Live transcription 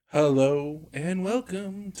Hello and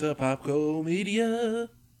welcome to Popco Media.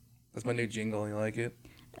 That's my new jingle. You like it?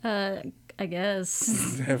 I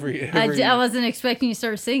guess. every I wasn't expecting you to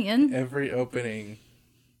start singing. every opening,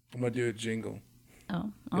 I'm gonna do a jingle.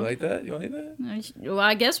 Oh. You like that? You like that? Well,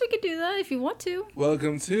 I guess we could do that if you want to.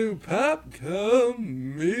 Welcome to Popco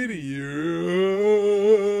Media.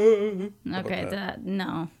 How about Okay,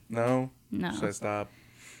 no. No. No. Should I stop?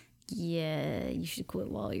 Yeah, you should quit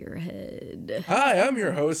while you're ahead. Hi, I'm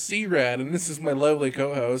your host C-Rad, and this is my lovely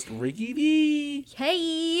co-host Ricky D.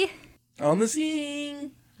 Hey! On the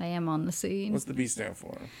scene. I am on the scene. What's the B stand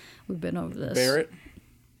for? We've been over this. Barrett.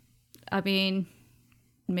 I mean,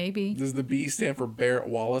 maybe. Does the B stand for Barrett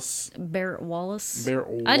Wallace? Barrett Wallace. Barrett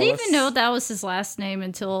Wallace. I didn't even know that was his last name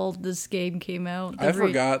until this game came out. I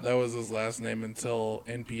forgot that was his last name until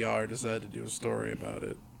NPR decided to do a story about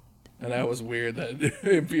it. And that was weird that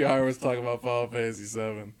NPR was talking about Final Fantasy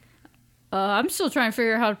VII. I'm still trying to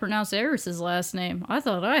figure out how to pronounce Eris's last name. I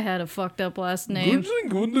thought I had a fucked up last name.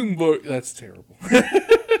 That's terrible.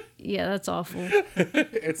 Yeah, that's awful.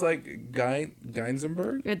 It's like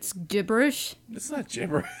Geinzenberg? It's gibberish. It's not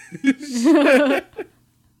gibberish. Are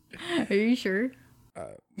you sure?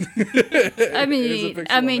 There's I a mean,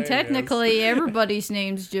 fictional name, technically yes. everybody's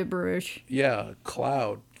name's gibberish. Yeah,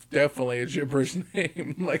 Cloud. Definitely a gibberish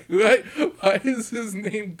name. Like, why is his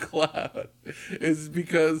name Cloud? It's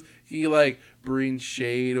because he, brings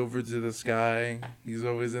shade over to the sky. He's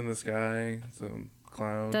always in the sky. So,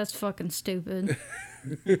 Cloud. That's fucking stupid.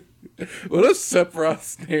 What if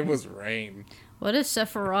Sephiroth's name was Rain? What if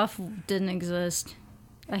Sephiroth didn't exist?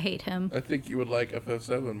 I hate him. I think you would like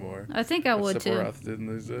FF7 more. I think I If would too. Sephiroth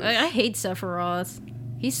didn't exist. I hate Sephiroth.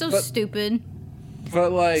 He's so stupid.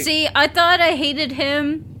 But, See, I thought I hated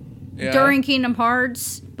him yeah. during Kingdom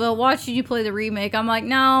Hearts, but watching you play the remake, I'm like,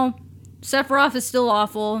 no, Sephiroth is still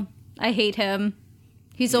awful. I hate him.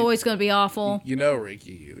 He's always going to be awful. You know,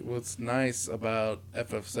 Ricky, what's nice about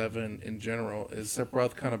FF7 in general is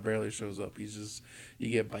Sephiroth kind of barely shows up.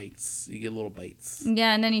 You get bites. You get little bites.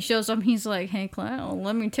 Yeah, and then he shows up, he's like, hey, Cloud,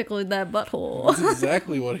 let me tickle that butthole. That's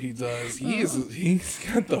exactly what he does. He's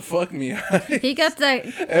got the fuck me eyes. He got that.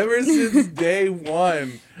 Ever since day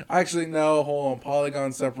one. Actually, no, hold on.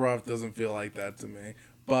 Polygon Sephiroth doesn't feel like that to me.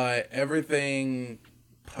 But everything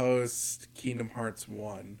post Kingdom Hearts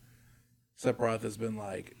 1, Sephiroth has been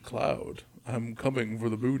like, Cloud, I'm coming for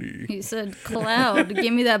the booty. He said, Cloud,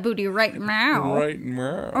 give me that booty right now. Right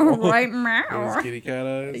now. Right Those now. kitty cat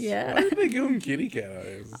eyes? Yeah. Why did they give him kitty cat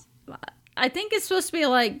eyes? I think it's supposed to be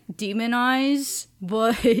like demon eyes,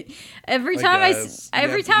 but every time I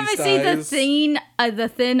see the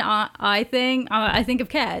thin eye thing, I think of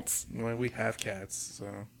cats. Well, we have cats,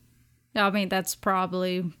 so I mean, that's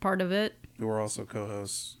probably part of it. we're also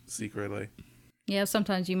co-hosts secretly. Yeah,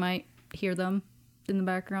 sometimes you might hear them in the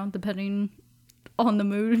background, depending on the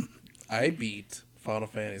mood. I beat Final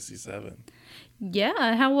Fantasy VII.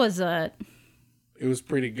 Yeah, how was that? It was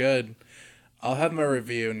pretty good. I'll have my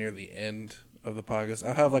review near the end of the podcast.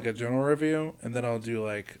 I'll have a general review, and then I'll do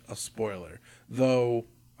a spoiler. Though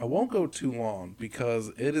I won't go too long because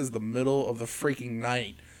it is the middle of the freaking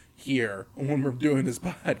night here when we're doing this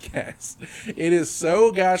podcast. It is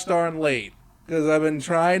so gosh darn late because I've been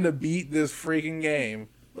trying to beat this freaking game,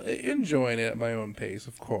 enjoying it at my own pace,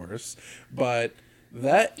 of course, but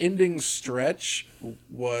that ending stretch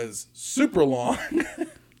was super long.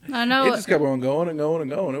 I know. It just kept on going and going and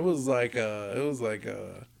going. It was like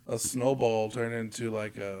a snowball turned into a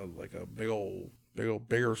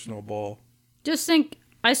bigger snowball. Just think,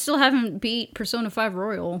 I still haven't beat Persona 5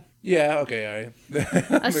 Royal. Yeah, okay.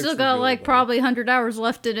 I still got probably 100 hours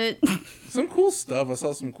left in it. Some cool stuff. I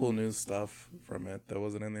saw some cool new stuff from it that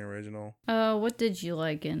wasn't in the original. What did you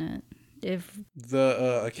like in it?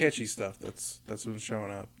 The Akechi stuff that's been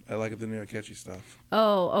showing up. I like the new Akechi stuff.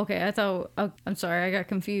 Oh, okay. I'm sorry, I got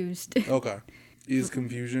confused. Okay. Is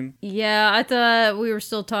confusion? Yeah, I thought we were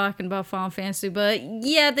still talking about Final Fantasy, but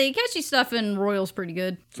yeah, the Akechi stuff in Royal's pretty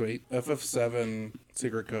good. Sweet. FF7,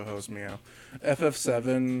 secret co-host meow.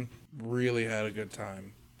 FF7 really had a good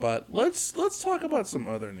time. But let's talk about some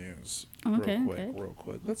other news real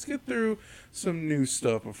quick. Let's get through some new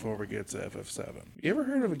stuff before we get to FF7. You ever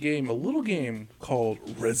heard of a little game called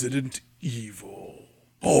Resident Evil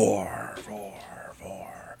 4?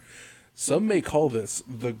 Some may call this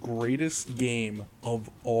the greatest game of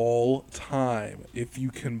all time, if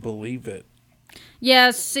you can believe it.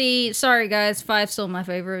 Yeah, see, sorry guys, 5's still my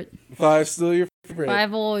favorite. 5 still your favorite?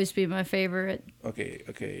 5 will always be my favorite.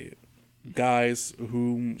 Okay. guys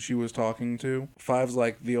whom she was talking to. 5's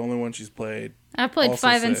like the only one she's played. I played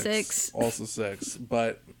 5 and 6. Also 6,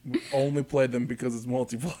 but only played them because it's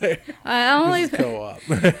multiplayer. I only co-op.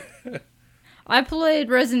 I played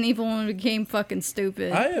Resident Evil when it became fucking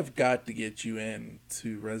stupid. I have got to get you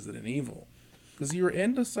into Resident Evil because you were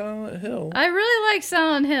into Silent Hill. I really like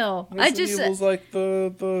Silent Hill. Resident Evil's like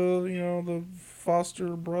the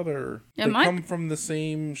foster brother. They come from the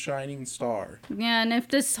same shining star. Yeah, and if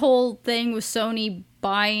this whole thing with Sony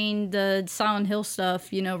buying the Silent Hill stuff,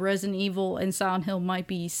 Resident Evil and Silent Hill might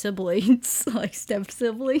be siblings, like step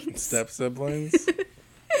siblings. Step siblings.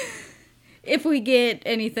 If we get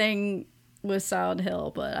anything with Silent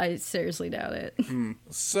Hill, but I seriously doubt it.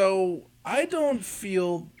 So I don't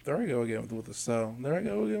feel. There I go again with the so. There I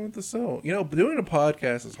go again with the so. Doing a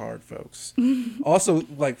podcast is hard, folks. Also,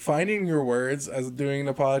 like finding your words as doing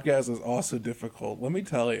the podcast is also difficult. Let me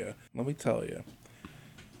tell you. All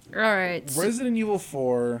right. Resident Evil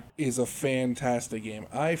 4 is a fantastic game.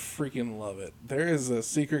 I freaking love it. There is a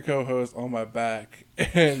secret co-host on my back,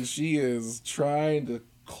 and she is trying to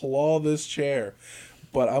claw this chair.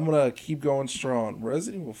 But I'm going to keep going strong.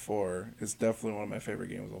 Resident Evil 4 is definitely one of my favorite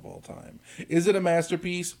games of all time. Is it a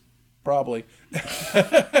masterpiece? Probably.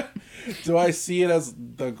 Do I see it as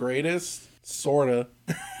the greatest? Sorta.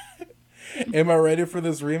 Am I ready for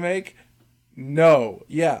this remake? No.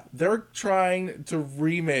 Yeah, they're trying to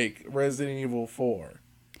remake Resident Evil 4.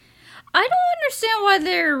 I don't understand why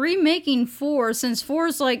they're remaking 4, since 4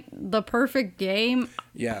 is like the perfect game.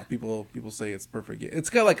 Yeah, people say it's perfect. It's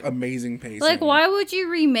got like amazing pacing. Like, why would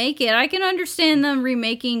you remake it? I can understand them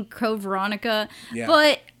remaking Code Veronica,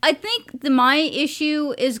 but I think my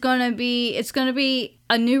issue is gonna be it's gonna be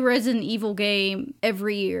a new Resident Evil game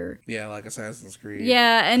every year. Yeah, like Assassin's Creed.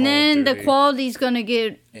 Yeah, and then the quality's gonna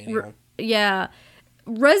get Resident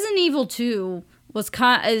Evil 2 was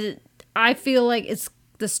I feel like it's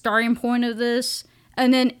the starting point of this,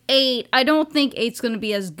 and then 8, I don't think 8's gonna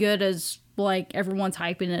be as good as like everyone's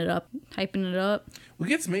hyping it up. What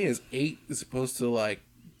gets me is 8 is supposed to like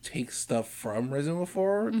take stuff from Resident Evil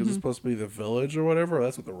 4 because it's supposed to be the village or whatever.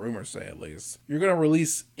 That's what the rumors say, at least. You're gonna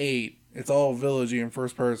release 8, it's all villagey in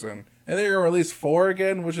first person, and then you're gonna release 4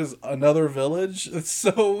 again, which is another village. It's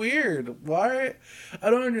so weird. Why?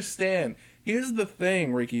 I don't understand. Here's the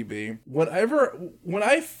thing, Ricky B. When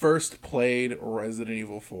I first played Resident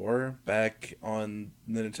Evil 4 back on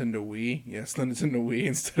the Nintendo Wii, yes, the Nintendo Wii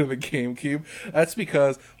instead of the GameCube, that's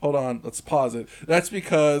because, hold on, let's pause it. That's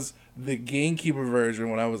because the GameCube version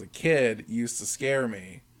when I was a kid used to scare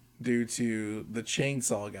me due to the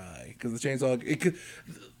chainsaw guy. Because the chainsaw...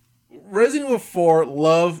 Resident Evil 4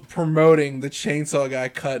 love promoting the chainsaw guy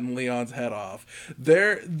cutting Leon's head off.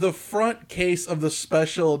 The front case of the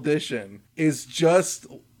special edition is just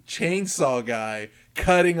chainsaw guy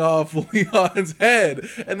cutting off Leon's head.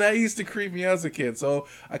 And that used to creep me out as a kid, so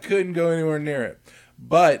I couldn't go anywhere near it.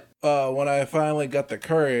 But when I finally got the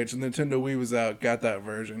courage, and Nintendo Wii was out, got that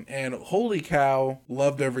version. And holy cow,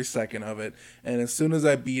 loved every second of it. And as soon as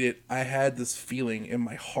I beat it, I had this feeling in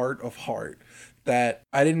my heart of heart that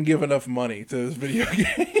I didn't give enough money to this video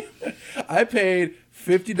game. I paid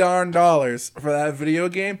 $50 for that video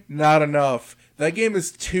game. Not enough. That game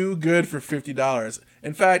is too good for $50.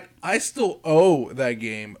 In fact, I still owe that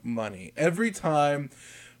game money. Every time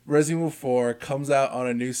Resident Evil 4 comes out on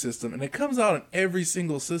a new system, and it comes out on every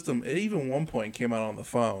single system. It even one point came out on the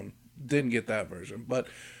phone. Didn't get that version. But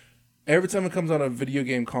every time it comes on a video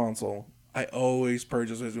game console, I always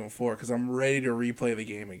purchase Resident Evil 4 because I'm ready to replay the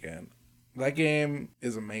game again. That game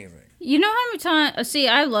is amazing. You know how many times... See,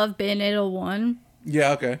 I love Bayonetta 1.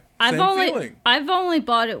 Yeah, okay. I've only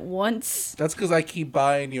bought it once. That's because I keep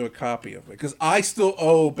buying you a copy of it. Because I still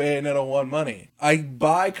owe Bayonetta 1 money. I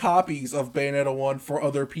buy copies of Bayonetta 1 for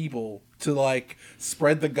other people to, like,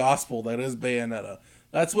 spread the gospel that is Bayonetta.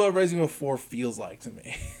 That's what Resident Evil 4 feels like to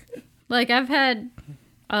me. Like, I've had...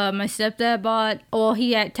 my stepdad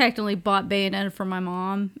he had technically bought Bayonetta for my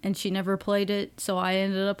mom, and she never played it, so I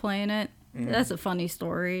ended up playing it. Mm-hmm. That's a funny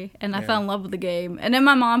story. And I fell in love with the game. And then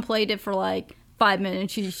my mom played it for like 5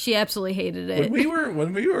 minutes. She absolutely hated it. When we were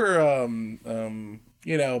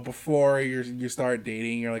before you start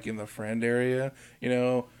dating, you're like in the friend area,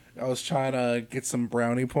 I was trying to get some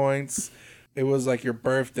brownie points. It was like your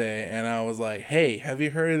birthday, and I was like, hey, have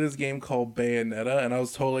you heard of this game called Bayonetta? And I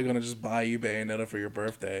was totally going to just buy you Bayonetta for your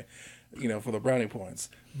birthday, for the brownie points.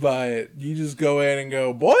 But you just go in and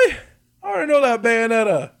go, boy, I already know that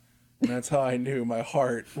Bayonetta. And that's how I knew my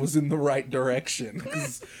heart was in the right direction.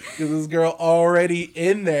 Because this girl already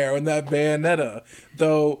in there in that Bayonetta.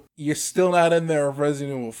 Though you're still not in there with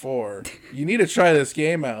Resident Evil 4. You need to try this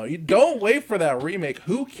game out. You don't wait for that remake.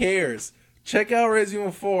 Who cares? Check out Resident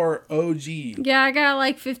Evil 4 OG. Yeah, I got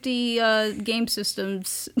like 50 game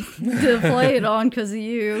systems to play it on because of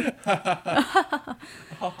you.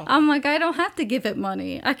 I'm like, I don't have to give it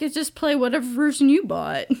money. I could just play whatever version you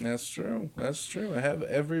bought. That's true. That's true. I have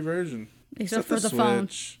every version. Except for the Switch. phone.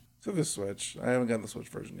 Except the Switch. I haven't gotten the Switch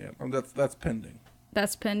version yet. That's pending.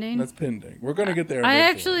 That's pending? That's pending. We're going to get there I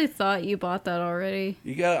eventually. actually thought you bought that already.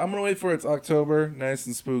 I'm going to wait for it's October, nice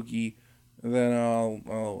and spooky, and then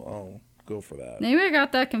I'll go for that. Maybe I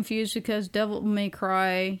got that confused because Devil May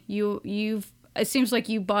Cry, you've it seems like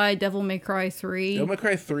you buy Devil May Cry 3. Devil May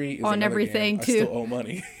Cry 3 is on everything game. too. I still owe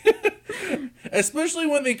money. Especially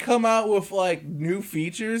when they come out with like new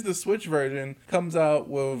features. The Switch version comes out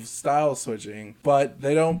with style switching, but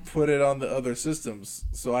they don't put it on the other systems.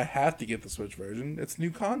 So I have to get the Switch version. It's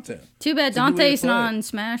new content. Too bad Dante's not on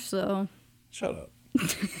Smash though. Shut up. We're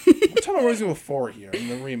talking about Resident Evil 4 here in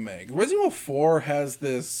the remake. Resident Evil 4 has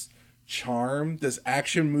this charm, this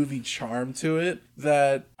action movie charm to it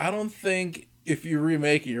that I don't think if you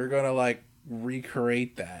remake it, you're gonna like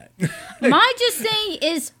recreate that. My just thing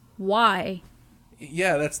is why?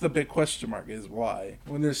 Yeah, that's the big question mark is why.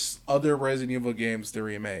 When there's other Resident Evil games to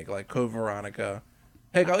remake, like Code Veronica.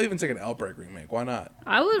 Heck, I'll even take an Outbreak remake. Why not?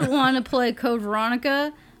 I would want to play Code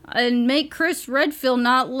Veronica and make Chris Redfield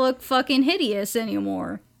not look fucking hideous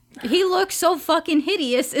anymore. He looks so fucking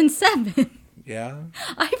hideous in 7. Yeah.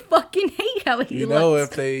 I fucking hate how he looks. You know,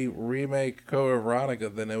 if they remake Code Veronica,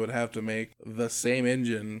 then they would have to make the same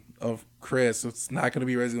engine of Chris. It's not going to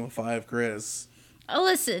be Resident Evil 5 Chris.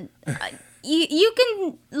 Listen, you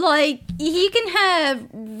can have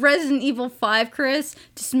Resident Evil 5 Chris,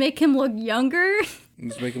 just make him look younger.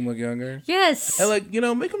 Just make him look younger? Yes. And like,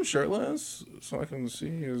 make him shirtless so I can see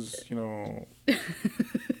his,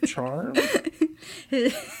 charm.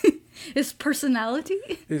 His personality?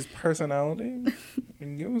 His personality.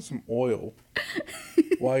 And give him some oil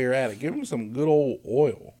while you're at it. Give him some good old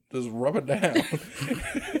oil. Just rub it down.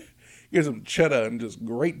 Get some cheddar and just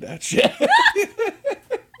grate that shit.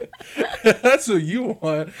 That's what you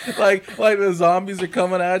want. Like the zombies are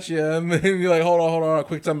coming at you, and then you're like, hold on,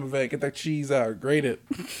 quick time event, get that cheese out, grate it.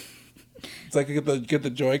 It's like you get the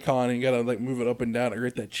Joy-Con and you gotta like move it up and down and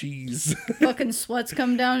grate that cheese. Fucking sweats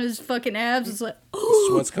come down his fucking abs. It's like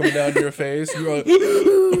sweat's coming down your face. You're like,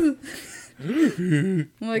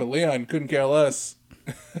 but Leon couldn't care less.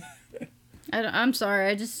 I'm sorry,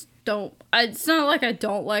 I just don't. It's not like I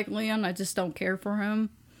don't like Leon. I just don't care for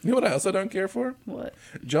him. You know what else I don't care for? What?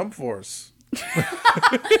 Jump Force.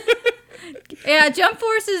 Yeah, Jump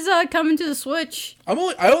Force is coming to the Switch. I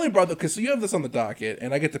only brought because so you have this on the docket,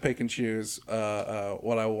 and I get to pick and choose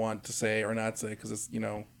what I want to say or not say because it's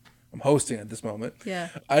I'm hosting at this moment. Yeah.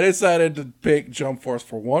 I decided to pick Jump Force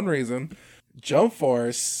for one reason. Jump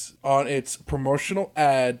Force on its promotional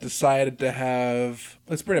ad decided to have.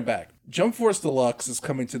 Let's bring it back. Jump Force Deluxe is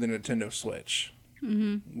coming to the Nintendo Switch.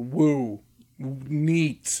 Mm-hmm. Woo.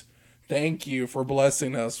 Neat. Thank you for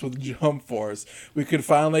blessing us with Jump Force. We could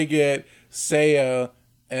finally get Seiya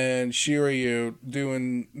and Shiryu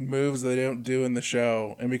doing moves they don't do in the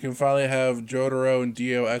show. And we can finally have Jotaro and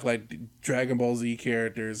Dio act like Dragon Ball Z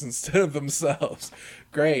characters instead of themselves.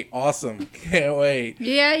 Great. Awesome. Can't wait.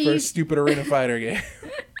 Yeah, for a stupid Arena Fighter game.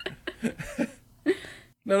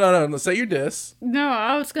 No. Say your diss. No,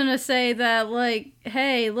 I was gonna say that, like,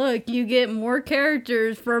 hey, look, you get more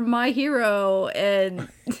characters from My Hero, and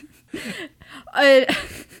I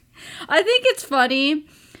think it's funny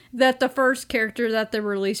that the first character that they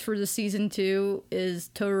released for the season 2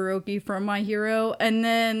 is Todoroki from My Hero, and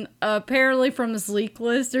then apparently from this leak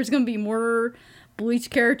list, there's gonna be more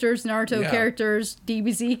Bleach characters, Naruto characters,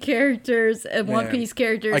 DBZ characters, and One Piece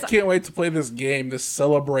characters. I can't wait to play this game, this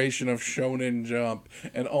celebration of Shonen Jump,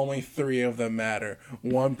 and only 3 of them matter.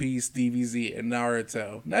 One Piece, DBZ, and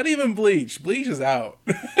Naruto. Not even Bleach. Bleach is out.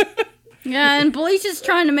 Yeah, and Bleach is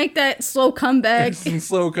trying to make that slow comeback. Some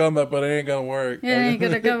slow comeback, but it ain't gonna work. It ain't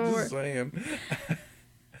gonna work. Saying.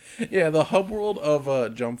 Yeah, the hub world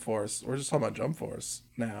of Jump Force. We're just talking about Jump Force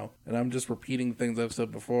now, and I'm just repeating things I've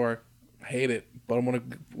said before. I hate it, but I'm gonna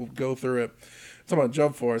go through it. Talking about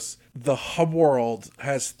Jump Force, the hub world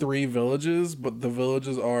has 3 villages, but the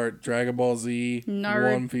villages are Dragon Ball Z,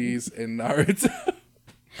 One Piece, and Naruto.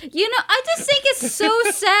 I just think it's so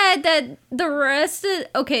sad that the rest of...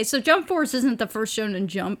 Okay, so Jump Force isn't the first Shonen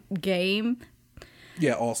Jump game.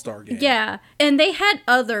 Yeah, All-Star game. Yeah, and they had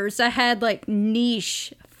others that had, like,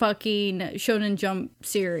 niche fucking Shonen Jump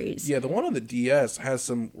series. Yeah, the one on the DS has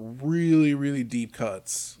some really, really deep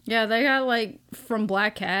cuts. Yeah, they got like from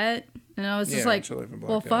Black Cat. And I was just like,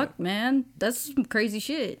 well, fuck, man. That's some crazy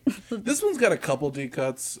shit. This one's got a couple deep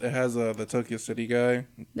cuts. It has the Tokyo City guy.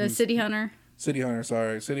 The City Hunter. City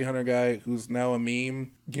Hunter guy who's now a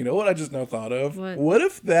meme. You know what I just now thought of? What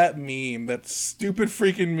if that meme, that stupid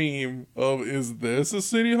freaking meme of "is this a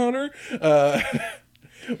City Hunter?"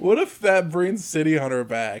 What if that brings City Hunter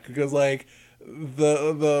back? Because like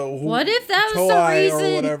the what if that was the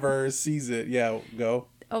reason or whatever sees it? Yeah, go.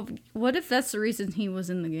 Oh, what if that's the reason he was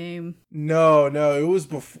in the game? No, it was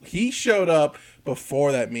he showed up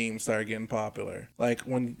before that meme started getting popular. Like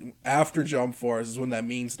after Jump Force is when that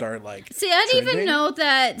meme started like. See, I didn't even know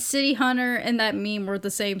that City Hunter and that meme were the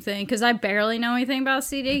same thing because I barely know anything about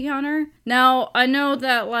City Hunter. Now I know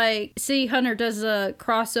that like City Hunter does a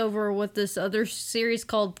crossover with this other series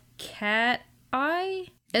called Cat Eye.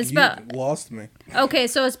 You lost me. Okay,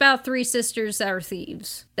 so it's about 3 sisters that are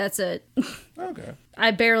thieves. That's it. Okay.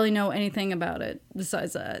 I barely know anything about it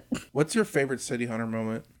besides that. What's your favorite City Hunter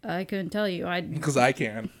moment? I couldn't tell you. Because I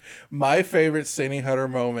can. My favorite City Hunter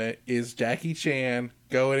moment is Jackie Chan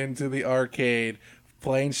going into the arcade,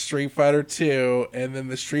 playing Street Fighter 2, and then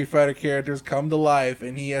the Street Fighter characters come to life,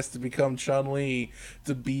 and he has to become Chun-Li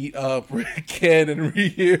to beat up Ken and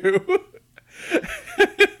Ryu.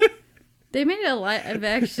 They made a live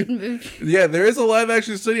action movie. Yeah, there is a live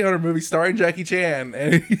action City Hunter movie starring Jackie Chan,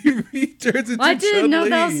 and he turns into I didn't Chun-Li. know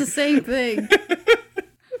that was the same thing.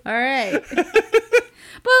 All right.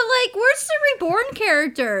 But, like, where's the Reborn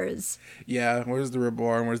characters? Yeah, where's the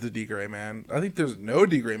Reborn? Where's the D. Gray Man? I think there's no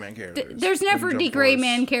D. Gray Man characters. There's never D. Gray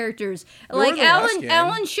Man characters. There like, were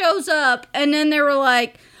Alan shows up, and then they were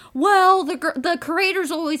like, well, the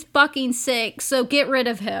creator's always fucking sick, so get rid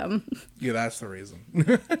of him. Yeah, that's the reason.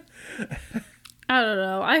 I don't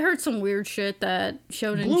know. I heard some weird shit that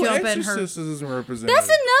Shonen Jump and her. Isn't represented. That's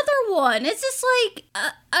another one. It's just like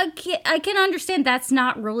I can understand that's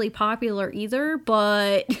not really popular either,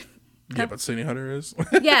 but yeah, but City Hunter is.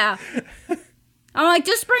 Yeah. I'm like,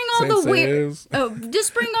 just bring all the weird. Is. Oh,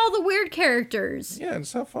 just bring all the weird characters. Yeah,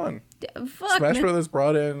 just have fun. Fuck, Smash Brothers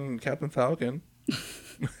brought in Captain Falcon.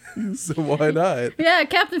 So why not? Yeah,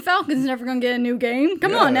 Captain Falcon's never gonna get a new game.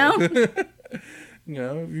 Come on now. You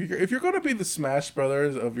know, if you're gonna be the Smash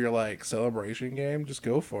Brothers of your like celebration game, just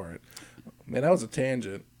go for it. Man, that was a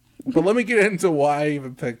tangent. But let me get into why I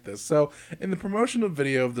even picked this. So, in the promotional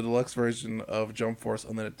video of the deluxe version of Jump Force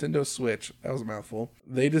on the Nintendo Switch, that was a mouthful,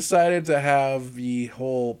 they decided to have the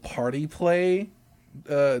whole party play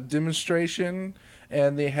demonstration,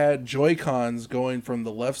 and they had Joy-Cons going from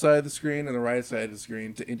the left side of the screen and the right side of the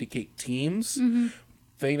screen to indicate teams. Mm-hmm.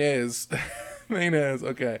 Thing is,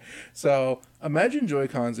 okay, so imagine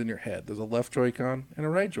Joy-Cons in your head. There's a left Joy-Con and a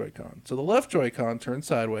right Joy-Con. So the left Joy-Con turns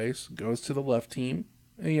sideways, goes to the left team.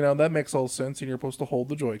 And, you know, that makes all sense, and you're supposed to hold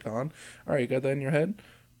the Joy-Con. All right, you got that in your head?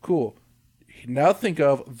 Cool. Now think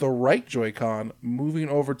of the right Joy-Con moving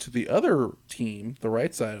over to the other team, the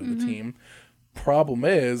right side of the team. Problem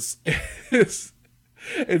is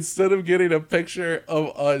instead of getting a picture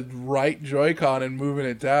of a right Joy-Con and moving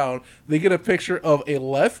it down, they get a picture of a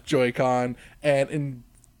left Joy-Con and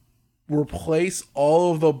replace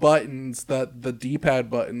all of the buttons, the D-pad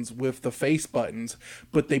buttons, with the face buttons,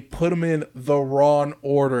 but they put them in the wrong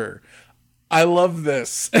order. I love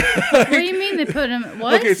this. What do you mean they put them?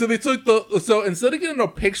 What? Okay, so they took so instead of getting a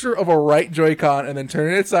picture of a right Joy-Con and then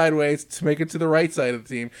turning it sideways to make it to the right side of the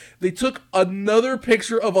team, they took another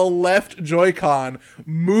picture of a left Joy-Con,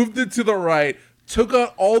 moved it to the right, took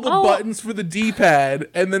out all the buttons for the D-pad,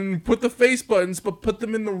 and then put the face buttons, but put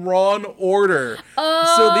them in the wrong order.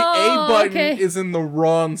 So the A button is in the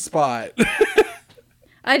wrong spot.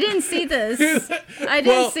 I didn't see this. I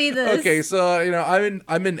didn't see this. Okay, so you know,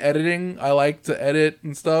 I'm in editing. I like to edit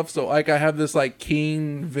and stuff. So like I have this like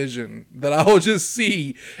keen vision that I will just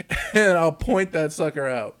see, and I'll point that sucker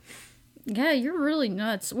out. Yeah, you're really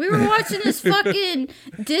nuts. We were watching this fucking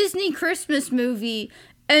Disney Christmas movie,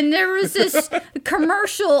 and there was this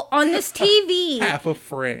commercial on this TV. Half a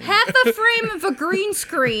frame of a green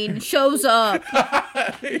screen shows up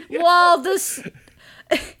while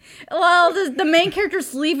the main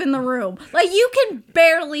character's leaving the room. Like, you can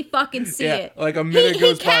barely fucking see it. Like a minute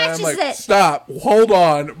goes by, I'm like, it. Stop, hold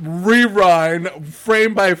on, rewind,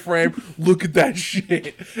 frame by frame, look at that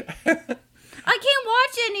shit. I can't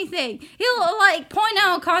watch anything. He'll, like, point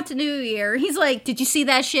out continuity error. He's like, did you see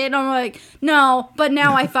that shit? And I'm like, no, but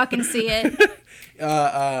now I fucking see it.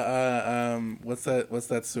 What's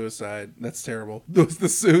that suicide? That's terrible. That was the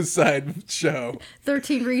Suicide show.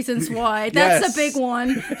 13 Reasons Why. That's the big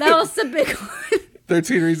one. That was the big one.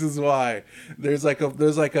 13 Reasons Why. There's like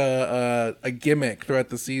a gimmick throughout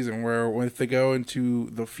the season where if they go into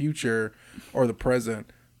the future or the present,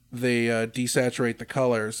 they desaturate the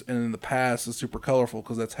colors, and in the past it's super colorful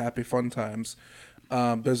because that's happy fun times.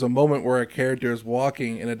 There's a moment where a character is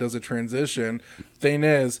walking and it does a transition. Thing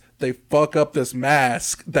is, they fuck up this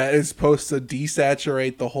mask that is supposed to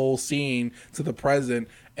desaturate the whole scene to the present,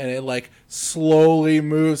 and it like slowly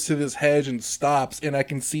moves to this hedge and stops, and I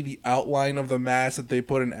can see the outline of the mask that they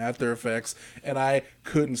put in After Effects, and I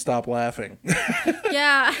couldn't stop laughing.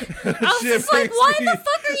 Yeah. I was just like, why the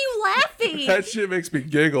fuck are you laughing? That shit makes me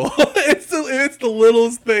giggle. It's the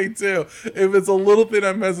littlest thing too. If it's a little thing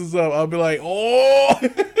that messes up, I'll be like, oh.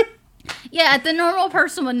 Yeah, the normal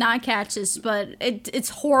person would not catch this, but it's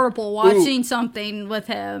horrible watching something with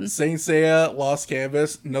him. Saint Seiya Lost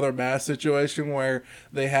Canvas, another mask situation where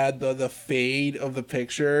they had the fade of the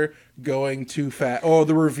picture going too fast, or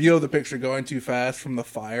the reveal of the picture going too fast from the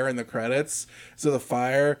fire in the credits, so the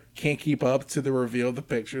fire can't keep up to the reveal of the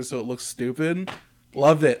picture, so it looks stupid.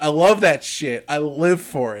 Loved it. I love that shit. I live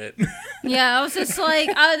for it. Yeah, I was just like,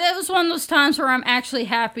 that was one of those times where I'm actually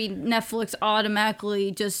happy Netflix automatically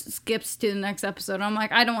just skips to the next episode. I'm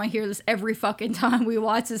like, I don't want to hear this every fucking time we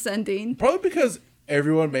watch this ending. Probably because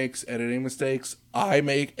everyone makes editing mistakes. I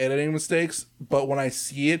make editing mistakes, but when I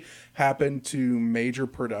see it happen to major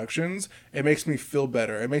productions, it makes me feel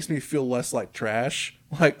better. It makes me feel less like trash.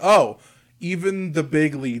 Like, oh, even the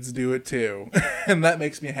big leads do it too. And that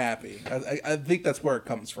makes me happy. I think that's where it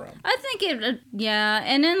comes from. I think yeah.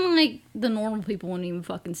 And then, like, the normal people wouldn't even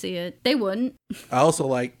fucking see it. They wouldn't. I also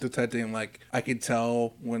like detecting, like, I could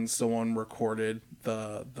tell when someone recorded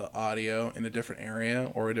the audio in a different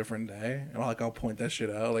area or a different day. And, like, I'll point that shit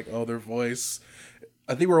out. Like, oh, their voice.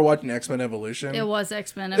 I think we were watching X-Men Evolution. It was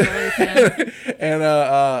X-Men Evolution. And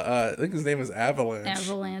I think his name is Avalanche.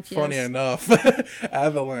 Avalanche, Funny yes. enough.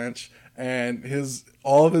 Avalanche. And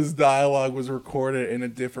all of his dialogue was recorded in a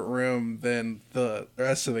different room than the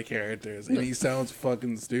rest of the characters, and he sounds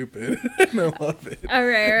fucking stupid. And I love it. All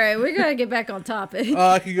right, we gotta get back on topic.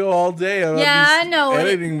 I could go all day about Yeah, these I know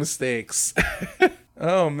editing mistakes.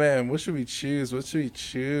 Oh man, what should we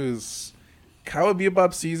choose? Cowboy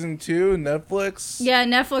Bebop season 2, Netflix. Yeah,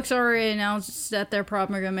 Netflix already announced that they're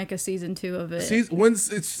probably gonna make a season 2 of it. Season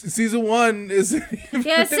 1 is.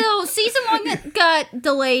 Yeah, so season 1 got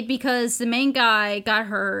delayed because the main guy got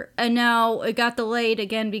hurt, and now it got delayed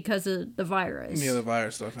again because of the virus. Yeah, the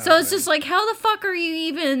virus stuff. So it's just like, how the fuck are you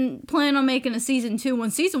even planning on making a season 2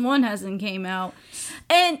 when season 1 hasn't came out?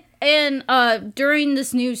 And during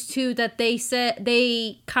this news too, that they said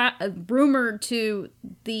they rumored to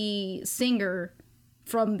the singer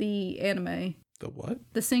from the anime. The what?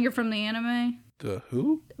 The singer from the anime. The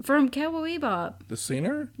who? From Cowboy Bebop. The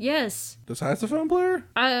singer? Yes. The saxophone player?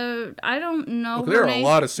 I don't know. Well, there are a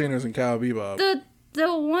lot of singers in Cowboy Bebop.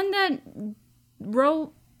 The one that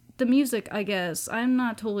wrote the music, I guess. I'm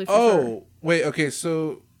not totally sure. Oh, wait. Okay,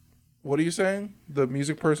 so. What are you saying? The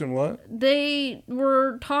music person what? They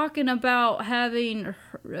were talking about having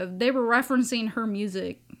they were referencing her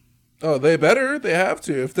music. Oh, they better. They have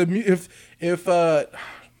to. If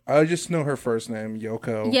I just know her first name,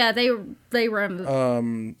 Yoko. Yeah, they were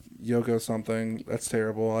Yoko something. That's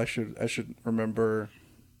terrible. I should remember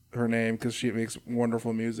her name because she makes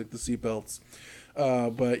wonderful music, the Seatbelts.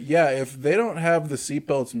 But yeah, if they don't have the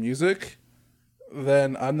Seatbelts music,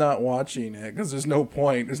 then I'm not watching it because there's no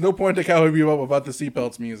point. There's no point to Cowboy Bebop without the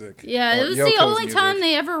Seatbelts music. Yeah, it was Yoko's the only time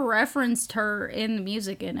they ever referenced her in the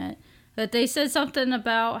music in it. But they said something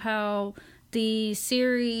about how the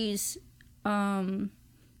series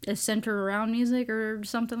is centered around music or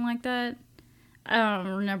something like that. I don't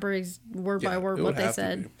remember word by word what they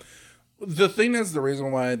said. The thing is, the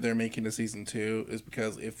reason why they're making a season 2 is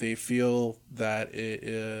because if they feel that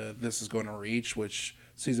this is going to reach, which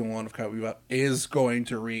season 1 of Cowboy Bebop is going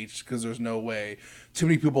to reach, because there's no way too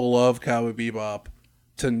many people love Cowboy Bebop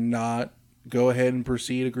to not go ahead and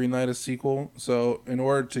proceed a greenlight a sequel. So in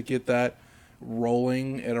order to get that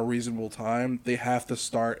rolling at a reasonable time, they have to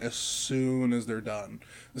start as soon as they're done.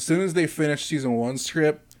 As soon as they finish season 1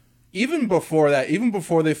 script, even before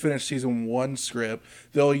they finish season 1 script,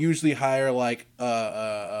 they'll usually hire like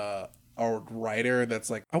a writer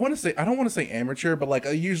that's like, I don't want to say amateur, but like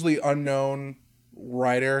a usually unknown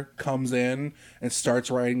writer comes in and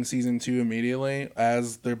starts writing season 2 immediately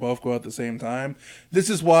as they both go at the same time. This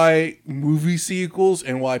is why movie sequels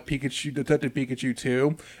and why Detective Pikachu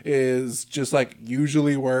 2 is just like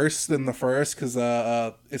usually worse than the first, because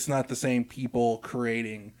it's not the same people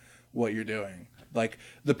creating what you're doing. Like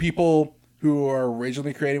the people who are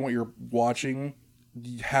originally creating what you're watching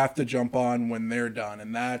you have to jump on when they're done,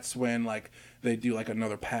 and that's when like they do like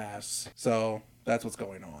another pass. So that's what's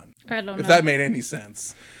going on. I don't know if that made any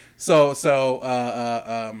sense. So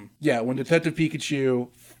yeah, when Detective Pikachu,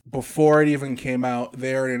 before it even came out,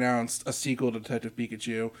 they already announced a sequel to Detective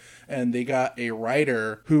Pikachu, and they got a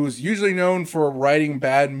writer who's usually known for writing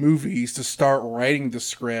bad movies to start writing the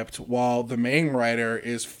script while the main writer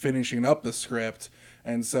is finishing up the script.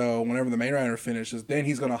 And so whenever the main writer finishes, then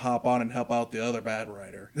he's going to hop on and help out the other bad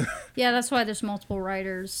writer. Yeah, that's why there's multiple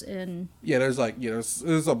writers in... Yeah, there's like,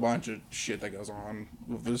 there's a bunch of shit that goes on.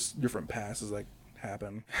 There's different passes that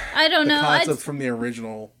happen. I don't know. The concept from the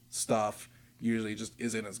original stuff usually just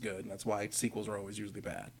isn't as good. And that's why sequels are always usually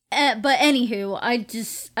bad. But anywho,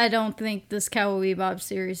 I don't think this Cowboy Bebop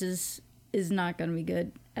series is not going to be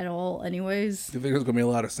good at all anyways. Do you think there's going to be a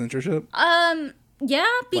lot of censorship? Yeah,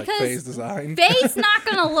 because like Faye's design? Faye's not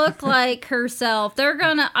going to look like herself.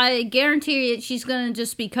 I guarantee you she's going to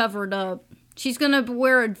just be covered up. She's going to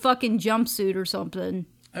wear a fucking jumpsuit or something.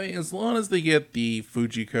 I mean, as long as they get the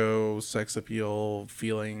Fujiko sex appeal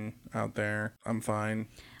feeling out there, I'm fine.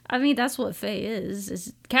 I mean, that's what Faye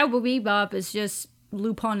is Cowboy Bebop is just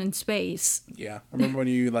Lupin in space. Yeah. I remember when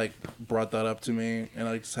you, like, brought that up to me, and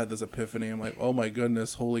I just had this epiphany. I'm like, oh my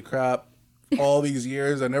goodness, holy crap. All these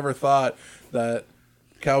years, I never thought that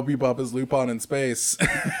Cowboy Bebop is Lupin in space.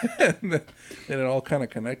 And it all kind of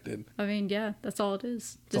connected. I mean, yeah, that's all it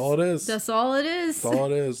is. That's all it is. That's all it is. That's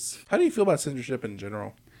all it is. How do you feel about censorship in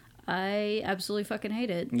general? I absolutely fucking hate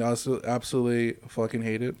it. No, absolutely fucking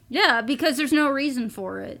hate it? Yeah, because there's no reason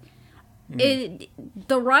for it.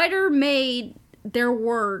 The writer made their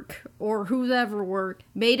work, or whoever work,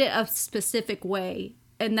 made it a specific way.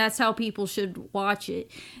 And that's how people should watch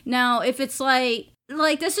it. Now, if it's like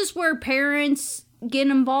this is where parents get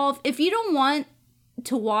involved. If you don't want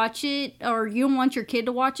to watch it, or you don't want your kid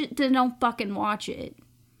to watch it, then don't fucking watch it.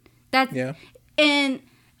 Yeah. And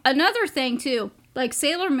another thing too, like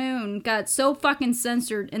Sailor Moon got so fucking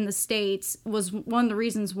censored in the States, was one of the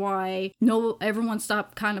reasons why everyone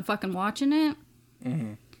stopped kind of fucking watching it.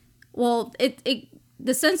 Mm-hmm. Well,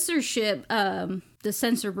 the censorship, the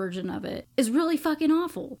censor version of it is really fucking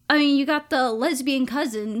awful. I mean, you got the lesbian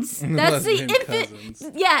cousins. That's the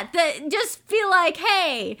infant. Yeah, just feel like,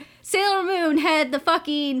 hey, Sailor Moon had the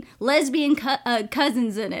fucking lesbian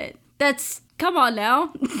cousins in it. Come on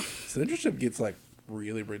now. Censorship gets like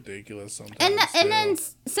really ridiculous sometimes. And then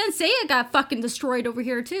Senseiya got fucking destroyed over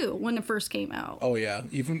here too when it first came out. Oh yeah,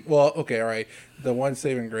 okay, all right. The one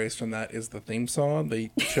saving grace from that is the theme song. They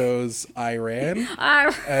chose Iran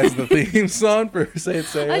as the theme song for Saint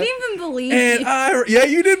Seiya. I didn't even believe you. Yeah,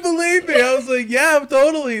 you didn't believe me. I was like, yeah,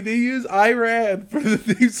 totally. They use Iran for the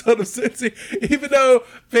theme song of Sensei, even though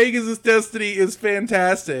Pegasus Destiny is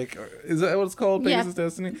fantastic. Is that what it's called? Pegasus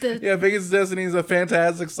Destiny? Yeah, Pegasus Destiny is a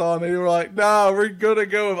fantastic song. They were like, no, we're going to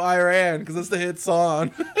go with Iran because it's the hit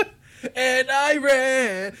song. And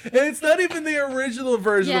Iran. And it's not even the original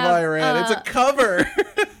version of Iran. It's a cover.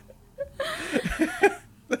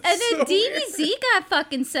 And then so DBZ weird. Got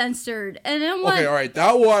fucking censored. And then okay, all right.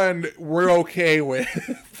 That one we're okay with.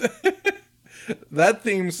 That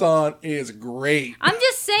theme song is great. I'm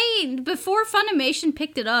just saying, before Funimation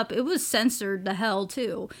picked it up, it was censored the hell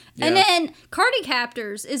too. Yeah. And then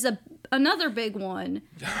Cardicaptors is another big one.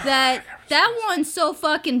 That one's so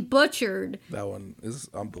fucking butchered. That one is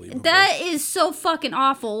unbelievable. That is so fucking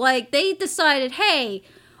awful. Like, they decided, hey,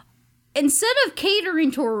 instead of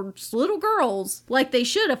catering towards little girls, like they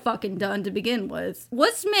should have fucking done to begin with,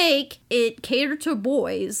 let's make it cater to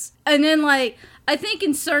boys. And then, like, I think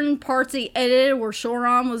in certain parts they edited where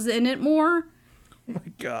Shoran was in it more. Oh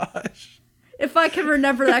my gosh. If I can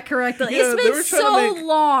remember that correctly. Yeah, it's been so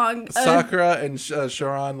long. Sakura and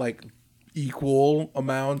Shoran, like, equal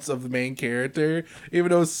amounts of the main character, even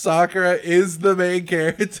though Sakura is the main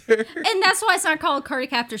character. And that's why it's not called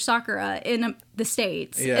Cardicaptor Sakura in the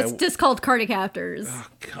States. Yeah. It's just called Cardicaptors. Oh,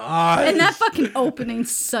 God. And that fucking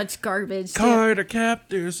opening's such garbage.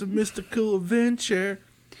 Cardicaptors, a mystical adventure.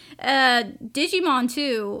 Digimon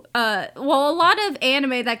too. A lot of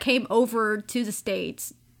anime that came over to the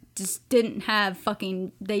States just didn't have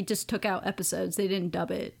they just took out episodes. They didn't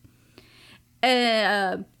dub it.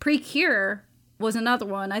 Precure was another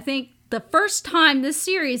one. I think the first time this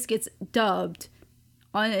series gets dubbed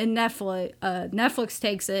in Netflix, Netflix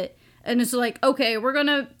takes it and it's like, okay, we're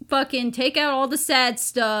gonna fucking take out all the sad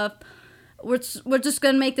stuff. We're just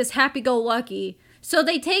gonna make this happy-go-lucky. So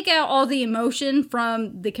they take out all the emotion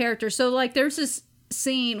from the characters. So, like, there's this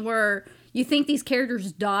scene where you think these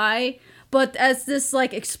characters die, but as this,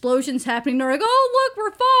 like, explosion's happening, they're like, oh, look,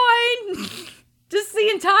 we're fine. Just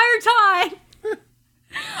the entire time.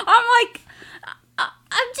 I'm like,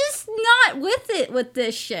 I'm just not with it with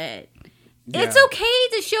this shit. Yeah. It's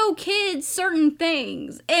okay to show kids certain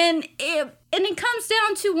things, and it comes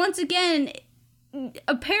down to, once again,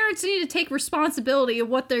 parents need to take responsibility of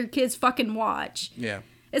what their kids fucking watch. Yeah.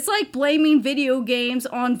 It's like blaming video games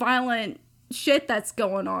on violent shit that's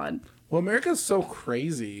going on. Well, America's so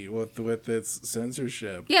crazy with its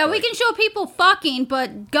censorship. Yeah, we can show people fucking,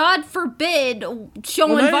 but God forbid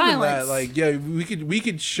showing not violence. Even that. Like, yeah, we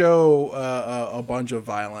could show a bunch of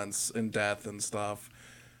violence and death and stuff,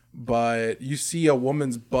 but you see a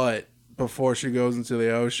woman's butt before she goes into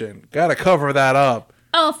the ocean. Gotta cover that up.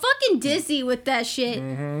 Oh, fucking Disney with that shit.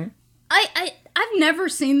 Mm-hmm. I've never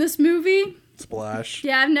seen this movie. Splash.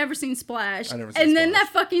 Yeah, I've never seen Splash. I've never seen and then Splash.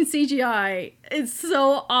 that fucking CGI. It's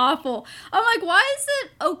so awful. I'm like, why is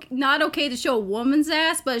it not okay to show a woman's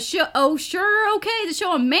ass, but sure okay to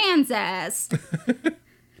show a man's ass?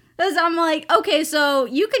 Because I'm like, okay, so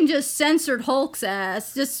you can just censor Hulk's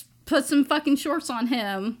ass. Just put some fucking shorts on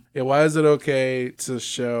him. Yeah, why is it okay to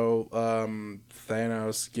show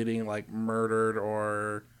Thanos getting, like, murdered,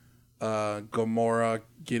 or Gamora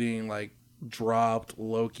getting, like, dropped,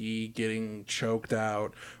 Loki getting choked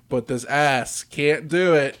out, but this ass can't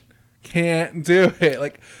do it.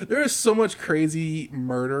 Like, there is so much crazy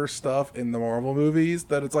murder stuff in the Marvel movies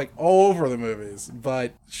that it's like all over the movies,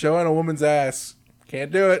 but showing a woman's ass, can't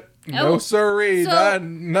do it. No sirree, so, not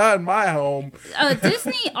in my home.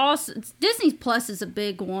 Disney Plus is a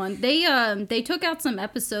big one. They took out some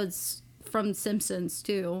episodes from Simpsons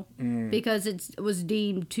too, because it was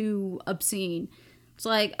deemed too obscene. It's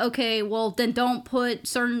like, okay, well, then don't put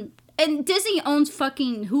certain... And Disney owns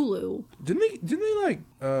fucking Hulu. Didn't they like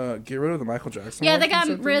get rid of the Michael Jackson? Yeah, they got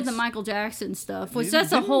rid of the Michael Jackson stuff, which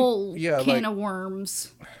that's a whole can of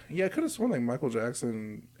worms. Yeah, I could have sworn like Michael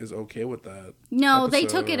Jackson is okay with that. No, they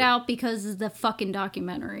took it out because of the fucking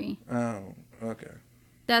documentary. Oh, okay.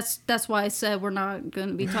 That's why I said we're not going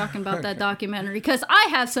to be talking about that documentary, because I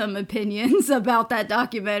have some opinions about that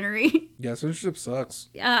documentary. Yeah, censorship sucks.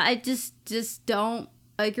 I just don't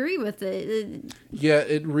agree with it. Yeah,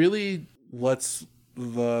 it really lets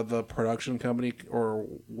the production company or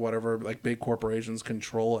whatever, like, big corporations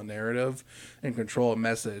control a narrative and control a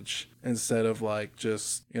message instead of, like,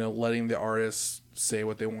 just, you know, letting the artists say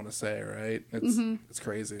what they want to say, right? It's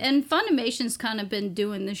crazy. And Funimation's kind of been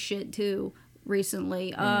doing this shit too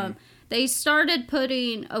recently. They started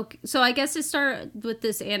putting, so I guess it started with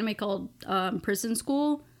this anime called Prison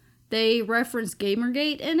School. They referenced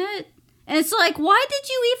Gamergate in it. And it's like, why did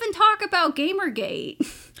you even talk about Gamergate?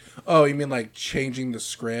 Oh, you mean like changing the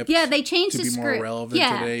script? Yeah, they changed the script. To be more relevant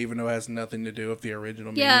today, even though it has nothing to do with the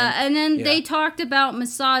original meaning. Yeah, and then they talked about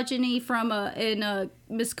misogyny in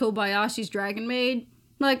Miss Kobayashi's Dragon Maid.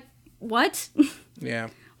 Like, what? Yeah.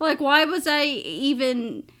 Like, why was I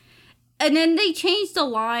even... And then they changed the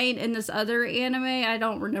line in this other anime. I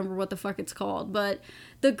don't remember what the fuck it's called, but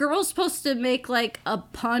the girl's supposed to make, like, a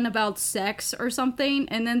pun about sex or something,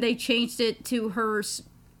 and then they changed it to her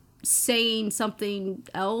saying something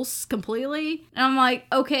else completely. And I'm like,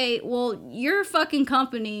 okay, well, your fucking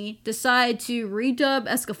company decided to redub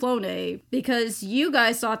Escaflowne because you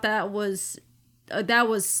guys thought that was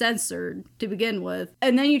censored to begin with.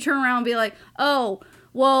 And then you turn around and be like, oh,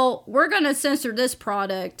 well, we're gonna censor this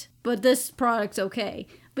product, but this product's okay.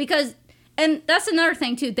 Because, and that's another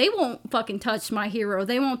thing too, they won't fucking touch My Hero,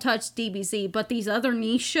 they won't touch DBZ, but these other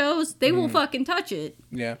niche shows, they will fucking touch it.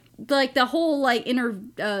 Yeah. Like the whole, like,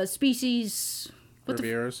 species...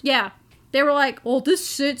 Reviewers? Yeah. They were like, oh,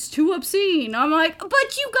 this shit's too obscene. I'm like,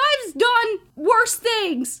 but you guys done worse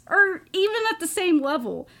things, or even at the same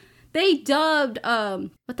level. They dubbed,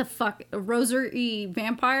 what the fuck, a Rosary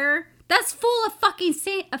Vampire? That's full of fucking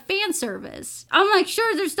fan service. I'm like,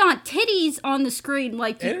 sure, there's not titties on the screen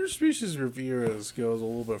like... Interspecies Reviewers goes a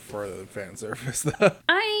little bit further than fan service, though.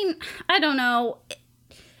 I don't know.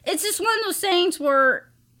 It's just one of those things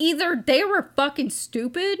where either they were fucking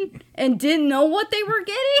stupid and didn't know what they were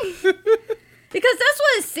getting. Because that's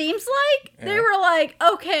what it seems like. Yeah. They were like,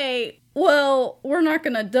 okay, well, we're not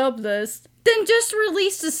going to dub this. Then just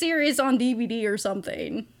release the series on DVD or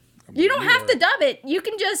something. You don't have to dub it. You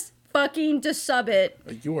can just... fucking just sub it.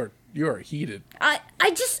 You are heated. I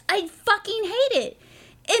fucking hate it.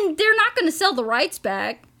 And they're not going to sell the rights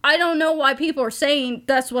back. I don't know why people are saying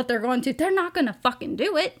that's what they're going to. They're not going to fucking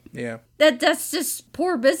do it. Yeah. That's just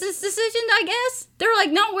poor business decision, I guess. They're like,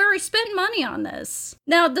 no, we already spent money on this.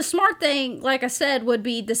 Now, the smart thing, like I said, would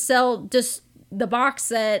be to sell just the box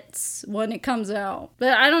sets when it comes out.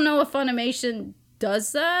 But I don't know if Funimation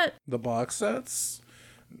does that. The box sets?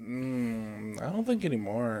 I don't think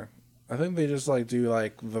anymore. I think they just, like, do,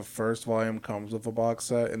 like, the first volume comes with a box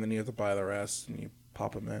set, and then you have to buy the rest, and you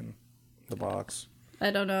pop them in the box. I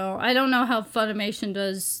don't know. I don't know how Funimation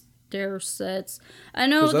does their sets. I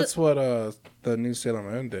know Because that's what the new Sailor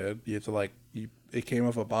Moon did. You have to it came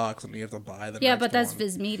off a box and you have to buy the yeah, next but that's one.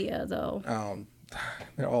 Viz Media though.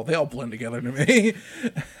 They all blend together to me.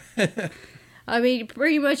 I mean,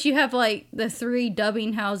 pretty much you have like the 3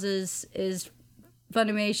 dubbing houses is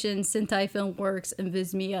Funimation, Sentai Filmworks, and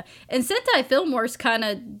Viz Media. And Sentai Filmworks kind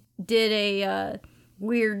of did a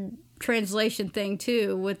weird translation thing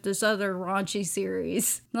too with this other raunchy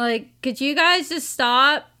series. Like, could you guys just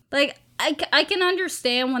stop? Like, I can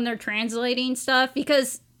understand when they're translating stuff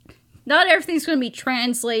because not everything's going to be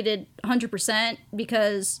translated 100%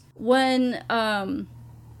 because when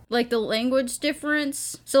like the language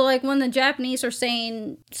difference, so like when the Japanese are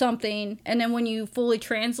saying something and then when you fully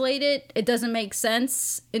translate it, it doesn't make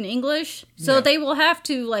sense in English, so they will have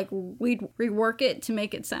to like rework it to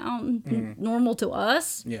make it sound normal to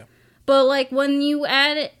us. But like when you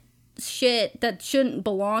add shit that shouldn't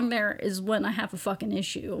belong there is when I have a fucking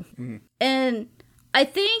issue. And I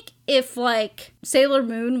think if like Sailor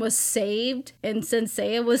Moon was saved and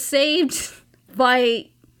Senseiya was saved by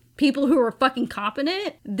people who are fucking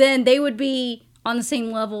competent, then they would be on the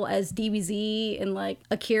same level as DBZ and like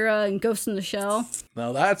Akira and Ghost in the Shell.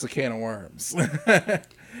 Now that's a can of worms.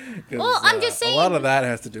 Well, I'm just saying a lot of that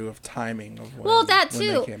has to do with timing of when, that when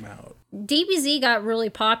too. they came out. DBZ got really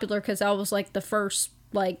popular because that was like the first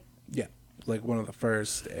like one of the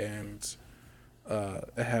first, and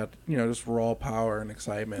it had just raw power and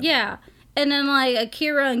excitement. Yeah. And then, like,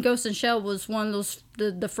 Akira and Ghost in the Shell was one of those,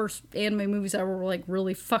 the first anime movies that were, like,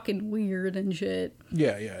 really fucking weird and shit.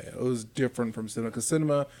 Yeah. It was different from cinema, because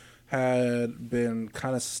cinema had been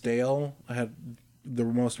kind of stale. I had the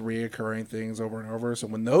most reoccurring things over and over. So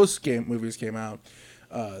when those movies came out,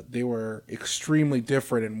 they were extremely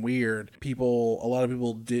different and weird. A lot of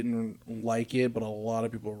people didn't like it, but a lot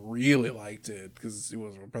of people really liked it, because it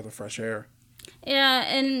was a breath of fresh air. Yeah,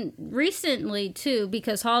 and recently, too,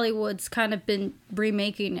 because Hollywood's kind of been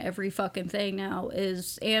remaking every fucking thing now,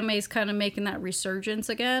 is anime's kind of making that resurgence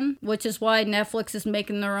again, which is why Netflix is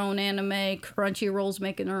making their own anime, Crunchyroll's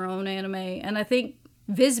making their own anime, and I think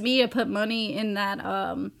Viz Media put money in that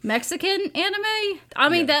Mexican anime. I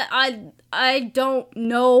mean, that I don't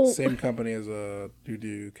know. Same company as who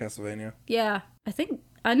do Castlevania. Yeah,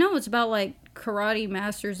 I know it's about, like, karate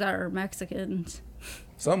masters that are Mexicans.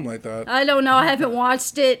 Something like that. I don't know. I haven't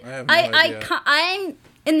watched it. I have no idea. I'm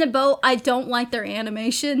in the boat. I don't like their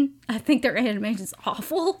animation. I think their animation is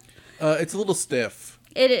awful. It's a little stiff.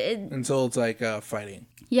 It until it's like fighting.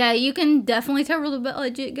 Yeah, you can definitely tell where the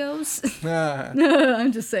budget goes.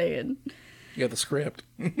 I'm just saying. You got the script.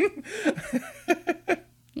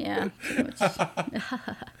 Yeah.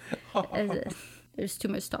 There's too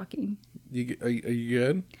much talking. Are you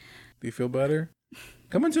good? Do you feel better?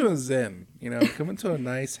 Come into a zen, come into a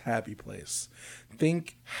nice, happy place.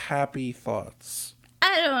 Think happy thoughts.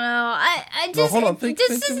 I don't know. I just, hold on. Think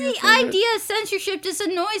the idea of censorship just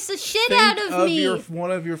annoys the shit out of me.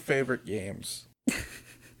 One of your favorite games.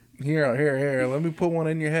 Here. Let me put one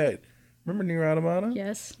in your head. Remember Nier Automata?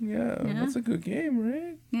 Yes. Yeah, that's a good game,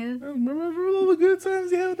 right? Yeah. Remember all the good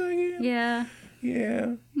times you had with that game? Yeah.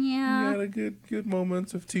 Yeah. You had a good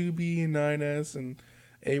moments of 2B and 9S and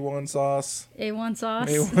A1 sauce. A1 sauce.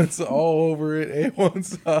 A1 all over it.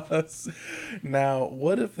 A1 sauce. Now,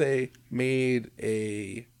 what if they made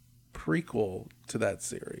a prequel to that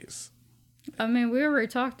series? I mean, we already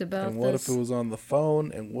talked about this. And what if it was on the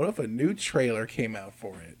phone? And what if a new trailer came out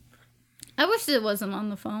for it? I wish it wasn't on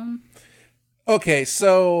the phone. Okay,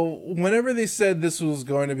 so whenever they said this was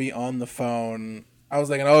going to be on the phone, I was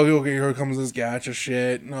thinking, oh, okay, here comes this gacha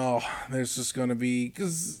shit. No, there's just going to be...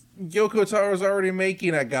 Because Yoko Taro's already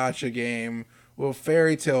making a gacha game with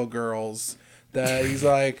Fairy Tail Girls that he's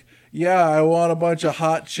like, yeah, I want a bunch of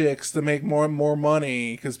hot chicks to make more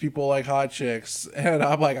money because people like hot chicks. And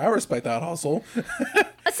I'm like, I respect that hustle.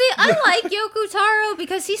 See, I like Yoko Taro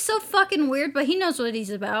because he's so fucking weird, but he knows what he's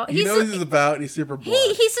about. He knows what he's about. He's super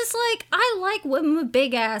blunt. He's just like, I like women with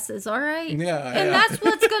big asses, all right? Yeah. And that's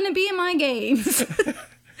what's going to be in my games. I'm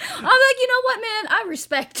like, you know what, man? I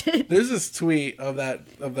respect it. There's this tweet of that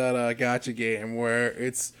gacha game where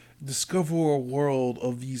it's discover a world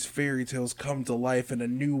of these fairy tales come to life in a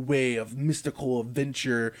new way of mystical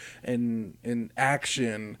adventure and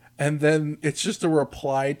action, and then it's just a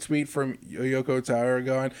reply tweet from Yoko Taro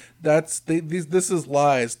going, this is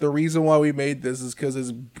lies. The reason why we made this is because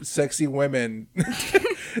it's sexy women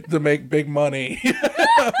to make big money.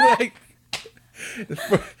 Like,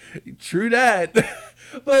 true that.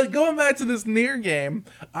 But going back to this Nier game,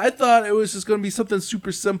 I thought it was just going to be something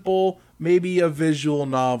super simple, maybe a visual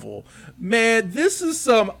novel. Man, this is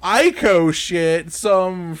some Ico shit,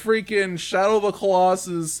 some freaking Shadow of the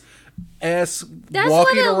Colossus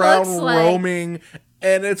walking around roaming,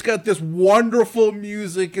 and it's got this wonderful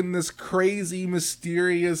music in this crazy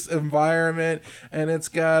mysterious environment, and it's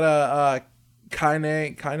got a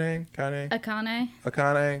Akane,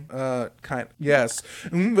 yes,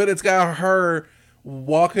 but it's got her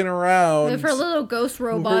walking around with her little ghost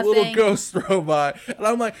robot and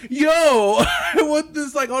I'm like, yo, I want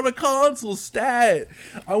this like on a console stat.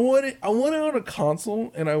 I want it on a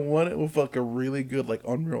console, and I want it with like a really good like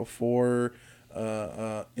Unreal 4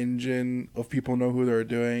 engine of people know who they're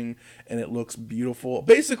doing, and it looks beautiful.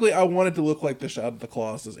 Basically, I want it to look like the Shadow of the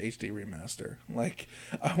Colossus HD remaster. Like,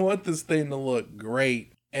 I want this thing to look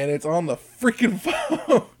great, and it's on the freaking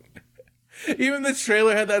phone. Even the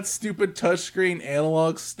trailer had that stupid touchscreen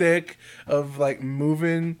analog stick of like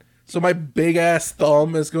moving. So my big ass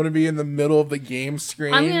thumb is going to be in the middle of the game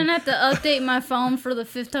screen. I'm going to have to update my phone for the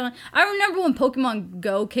 5th time. I remember when Pokemon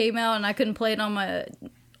Go came out and I couldn't play it on my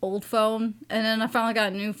old phone, and then I finally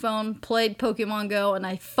got a new phone, played Pokemon Go, and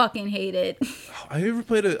I fucking hate it. Have you ever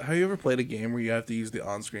played a game where you have to use the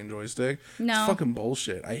on-screen joystick? No. It's fucking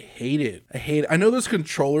bullshit. I hate it. I know there's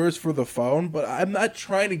controllers for the phone, but I'm not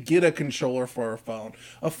trying to get a controller for a phone.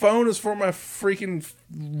 A phone is for my freaking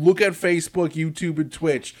look at Facebook, YouTube, and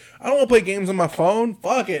Twitch. I don't want to play games on my phone.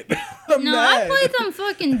 Fuck it. I played some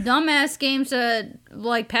fucking dumbass games that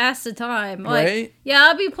like pass the time. Like, right? Yeah,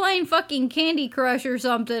 I'll be playing fucking Candy Crush or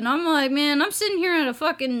something. I'm like, man, I'm sitting here in a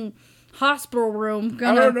fucking hospital room.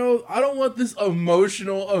 I don't know. I don't want this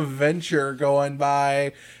emotional adventure going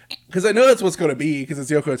by, because I know that's what's going to be, because it's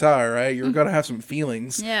Yoko Taro, right? You're going to have some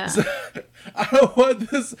feelings. Yeah. So, I don't want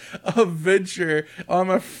this adventure on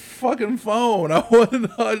my fucking phone. I want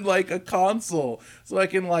it on like a console, so I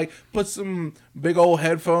can like put some big old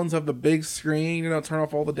headphones, have the big screen, turn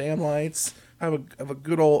off all the damn lights. Have a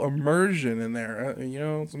good old immersion in there,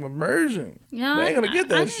 some immersion. Yeah, I ain't gonna get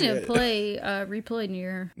that I shit. need to replay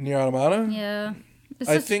Nier Automata. Yeah,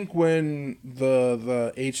 I think when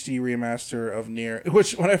the HD remaster of Nier,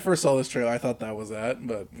 which when I first saw this trailer, I thought that was that,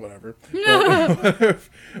 but whatever.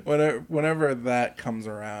 Whenever that comes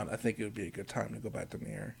around, I think it would be a good time to go back to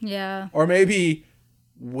Nier. Yeah. Or maybe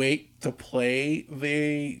wait to play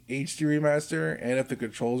the HD remaster, and if the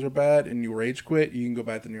controls are bad and you rage quit, you can go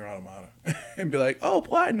back to Nier Automata and be like, oh,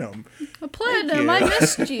 Platinum. Platinum, I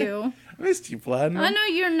missed you. I missed you, Platinum. I know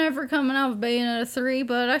you're never coming out with Bayonetta 3,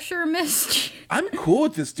 but I sure missed you. I'm cool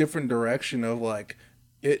with this different direction of like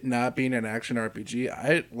it not being an action RPG.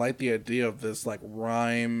 I like the idea of this like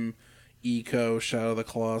rhyme, eco, Shadow of the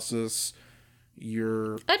Colossus.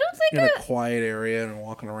 You're in a quiet area and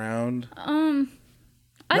walking around.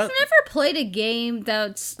 I've never played a game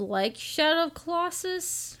that's like Shadow of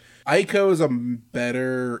Colossus. Ico is a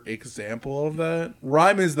better example of that.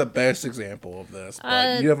 Rhyme is the best example of this,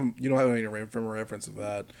 but you don't have any reference of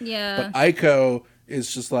that. Yeah. But Ico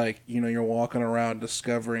is just like, you're walking around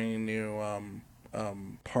discovering new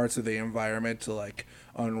parts of the environment to like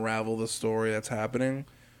unravel the story that's happening.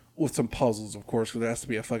 With some puzzles, of course, because there has to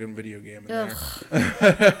be a fucking video game in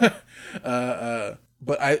there.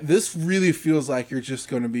 But this really feels like you're just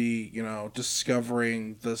going to be,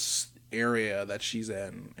 discovering this area that she's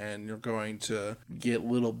in, and you're going to get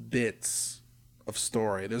little bits of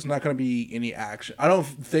story. There's not going to be any action. I don't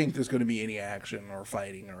think there's going to be any action or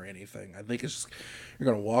fighting or anything. I think it's just you're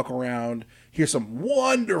going to walk around, hear some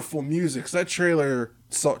wonderful music. That trailer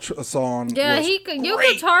song. Yeah,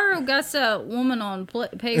 Yoko Taro got that woman on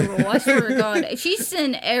payroll. I swear to God, she's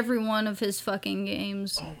in every one of his fucking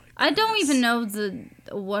games. Oh, I don't even know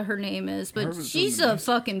what her name is, but she's a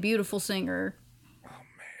fucking beautiful singer. Oh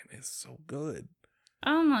man, it's so good.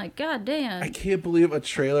 I'm like, God damn. I can't believe a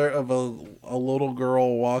trailer of a little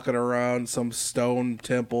girl walking around some stone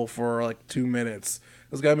temple for like 2 minutes.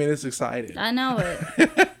 This got me this excited. I know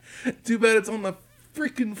it. Too bad it's on the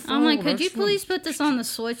freaking phone. I'm like, could you please put this on the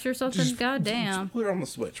Switch or something? God damn. Just put it on the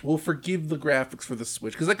Switch. We'll forgive the graphics for the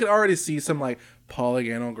Switch, because I could already see some like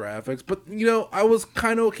polygonal graphics. But I was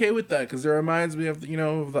kind of okay with that, because it reminds me of of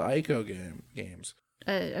the Ico games.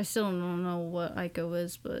 I still don't know what Ico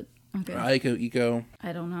is, but okay. Ico.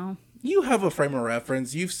 I don't know. You have a frame of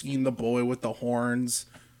reference. You've seen the boy with the horns,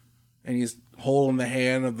 and he's holding the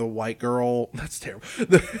hand of the white girl. That's terrible.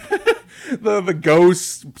 The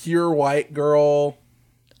ghost, pure white girl.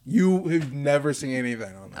 You have never seen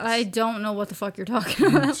anything on this. I don't know what the fuck you're talking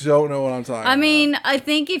about. Don't know what I'm talking about. I mean, I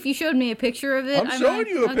think if you showed me a picture of it, I'm showing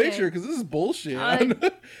you a picture because this is bullshit. I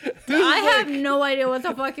have no idea what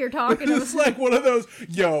the fuck you're talking about. It's like one of those,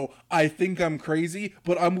 yo, I think I'm crazy,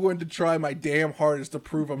 but I'm going to try my damn hardest to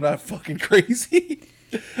prove I'm not fucking crazy.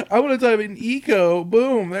 I'm gonna type in eco,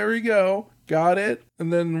 boom, there we go. Got it.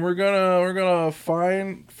 And then we're gonna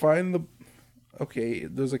find the okay,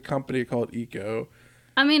 there's a company called Eco.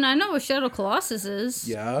 I mean, I know what Shadow Colossus is.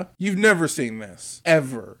 Yeah? You've never seen this.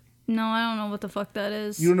 Ever. No, I don't know what the fuck that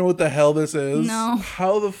is. You don't know what the hell this is? No.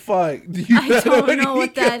 How the fuck do you I don't know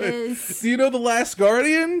what that is. Do you know The Last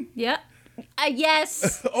Guardian? Yeah.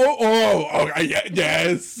 Yes.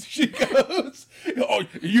 Yes. She goes, oh, are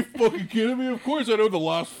you fucking kidding me? Of course I know The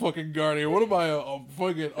Last fucking Guardian. What am I,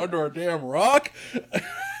 fucking under a damn rock?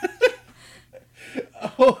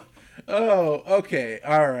 Oh, okay.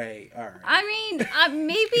 All right. I mean,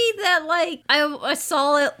 maybe that, like, I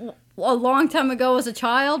saw it a long time ago as a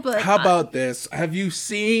child, but... How about this? Have you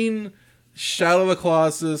seen Shadow of the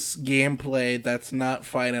Colossus gameplay that's not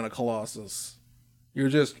fighting a Colossus? You're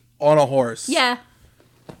just on a horse. Yeah.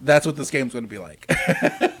 That's what this game's going to be like.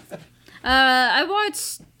 I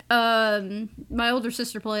watched my older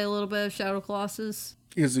sister play a little bit of Shadow Colossus.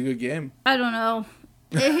 It's a good game. I don't know.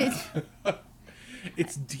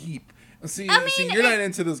 It's deep. See, I mean, you're not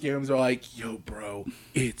into those games. They're like, yo, bro,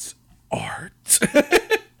 it's art.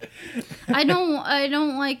 I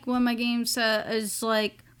don't like when my games is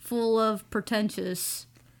like full of pretentious.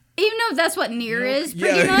 Even though that's what Nier is,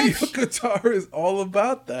 pretty much. Guitar is all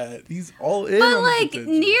about that. He's all in. But like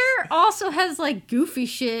Nier also has like goofy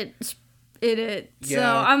shit in it. Yeah. So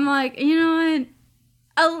I'm like, you know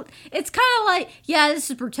what? It's kind of like, yeah,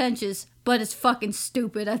 this is pretentious, but it's fucking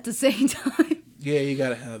stupid at the same time. Yeah, you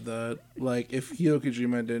gotta have that. Like, if Hideo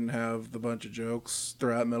Kojima didn't have the bunch of jokes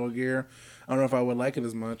throughout Metal Gear, I don't know if I would like it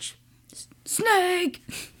as much. Snake!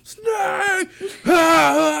 Snake!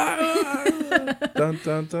 Dun,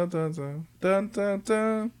 dun, dun, dun, dun, dun, dun,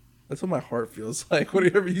 dun. That's what my heart feels like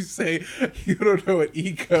whenever you say you don't know what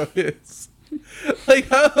eco is. Like,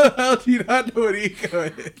 how the hell do you not know what eco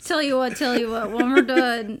is? Tell you what, when we're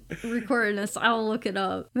done recording this, I'll look it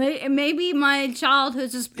up. Maybe my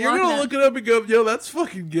childhood's just You're gonna look it up and go, yo, that's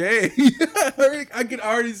fucking gay. I can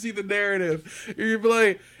already see the narrative. You're gonna be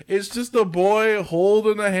like, it's just a boy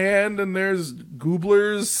holding a hand and there's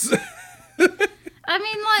gooblers. I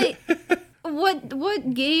mean, like,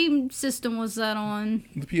 what game system was that on?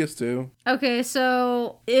 The PS2. Okay,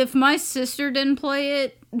 so if my sister didn't play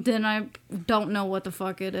it, then I don't know what the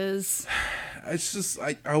fuck it is. It's just,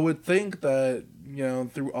 I would think that, you know,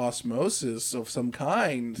 through osmosis of some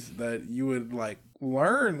kind, that you would, like,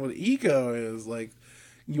 learn what eco is. Like,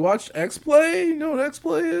 you watched X-Play? You know what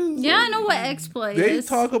X-Play is? Yeah, I know what X-Play is.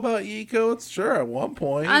 They talk about eco, it's sure, at one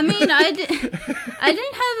point. I mean, I didn't have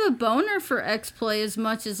a boner for X-Play as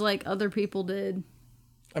much as, like, other people did.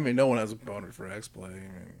 I mean, no one has a boner for X-Play. I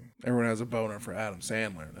mean, everyone has a boner for Adam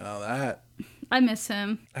Sandler. Now that... I miss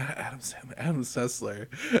him. Adam Sessler.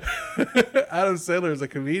 Adam Sandler is a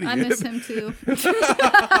comedian. I miss him too.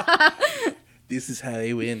 This is how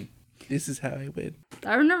I win. This is how I win.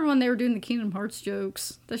 I remember when they were doing the Kingdom Hearts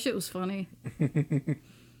jokes. That shit was funny.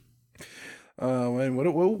 Oh man,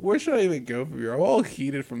 where should I even go from here? I'm all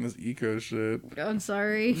heated from this eco shit. I'm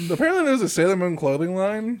sorry. Apparently there's a Sailor Moon clothing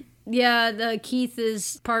line. Yeah, Keith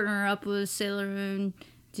is partner up with Sailor Moon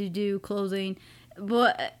to do clothing.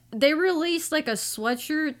 But they released like a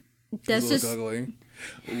sweatshirt that's just ugly.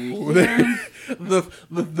 Yeah. the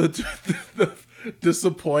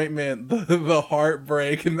disappointment, the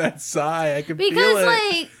heartbreak, and that sigh. I can feel it. Because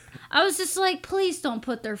like I was just like, please don't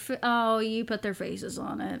put their you put their faces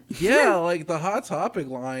on it. Yeah, like the Hot Topic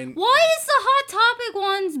line. Why is the Hot Topic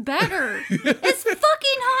ones better? It's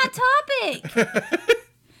fucking Hot Topic.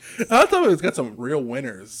 Hot Topic's got some real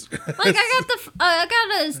winners. Like I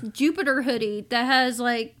got a Jupiter hoodie that has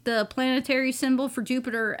like the planetary symbol for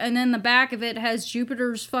Jupiter, and then the back of it has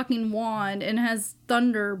Jupiter's fucking wand and has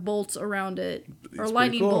thunder bolts around it or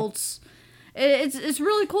lightning bolts. It's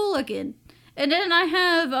really cool looking. And then I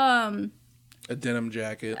have a denim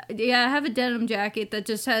jacket. Yeah, I have a denim jacket that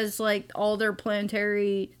just has like all their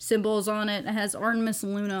planetary symbols on it. It has Artemis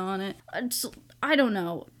and Luna on it. I don't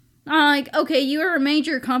know. I'm like, okay, you're a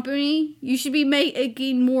major company. You should be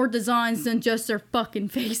making more designs than just their fucking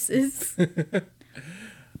faces.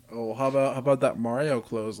 Oh, how about that Mario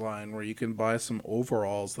clothesline where you can buy some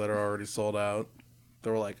overalls that are already sold out?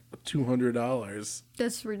 They were like $200.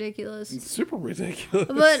 That's ridiculous. It's super ridiculous.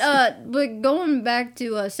 But going back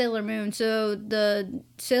to Sailor Moon, so the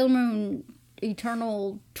Sailor Moon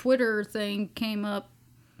Eternal Twitter thing came up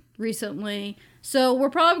recently. So we're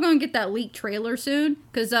probably going to get that leaked trailer soon.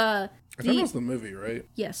 Because, I thought it was the movie, right?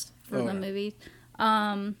 Yes, for the movie.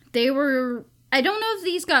 They were... I don't know if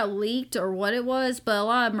these got leaked or what it was, but a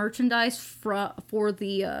lot of merchandise for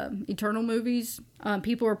the Eternal movies,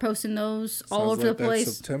 people were posting those all over the place.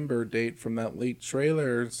 That September date from that leaked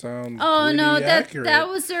trailer sounds accurate. that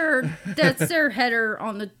was that's their header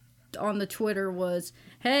on the Twitter was,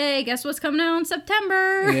 hey, guess what's coming out in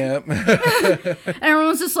September? Yep.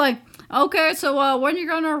 Everyone's just like, okay, so when are you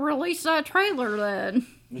gonna release that trailer then?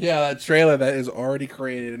 Yeah, that trailer that is already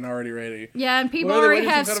created and already ready. Yeah, and people already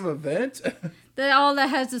have some kind of event. All that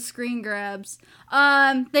has the screen grabs.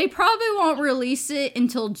 They probably won't release it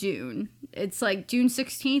until June. It's like June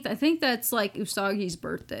 16th. I think that's like Usagi's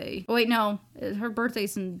birthday. Oh, wait, no. Her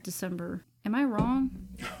birthday's in December. Am I wrong?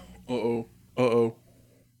 Uh-oh.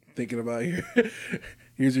 Thinking about here.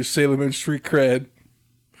 Here's your Sailor Moon street cred.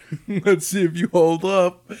 Let's see if you hold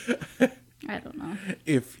up. I don't know.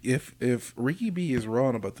 If Ricky B is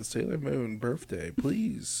wrong about the Sailor Moon birthday,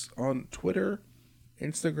 please, on Twitter,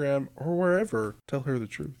 Instagram, or wherever, tell her the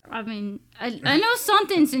truth. I mean, I know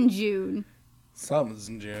something's in June. Something's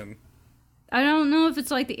in June. I don't know if it's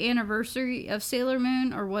like the anniversary of Sailor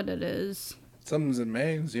Moon or what it is. Something's in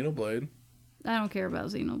May, Xenoblade. I don't care about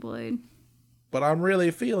Xenoblade. But I'm really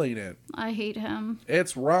feeling it. I hate him.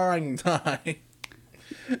 It's Rhyme time.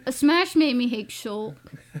 Smash made me hate Shulk.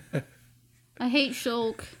 I hate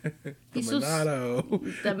Shulk. The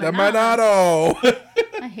Monado. The Monado.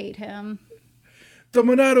 I hate him. The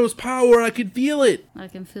Monado's power, I can feel it. I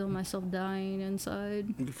can feel myself dying inside.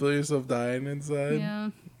 You can feel yourself dying inside?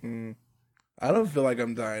 Yeah. I don't feel like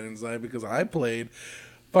I'm dying inside because I played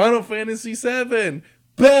Final Fantasy VII.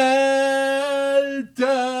 Da,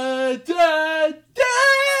 da, da, da,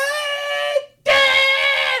 da.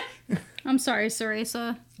 I'm sorry,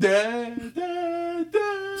 Cereza. Da, da,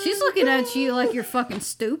 da. She's looking at you like you're fucking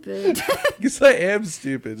stupid. Because I am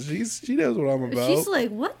stupid. She knows what I'm about. She's like,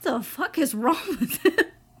 what the fuck is wrong with him?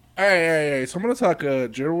 All right. So I'm going to talk a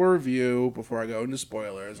general review before I go into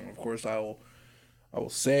spoilers. And of course, I will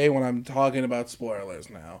say when I'm talking about spoilers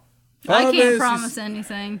now. I can't promise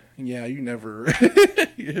anything. Yeah, you never.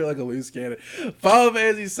 You're like a loose cannon. Final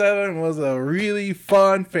Fantasy VII was a really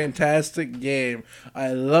fun, fantastic game.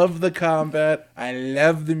 I love the combat. I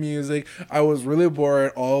love the music. I was really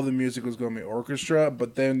bored. All the music was going to be orchestra,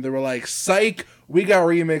 but then they were like, "Psych, we got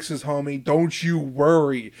remixes, homie. Don't you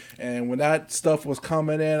worry." And when that stuff was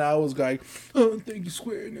coming in, I was like, "Oh, thank you,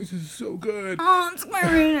 Square Enix. This is so good." Oh, Square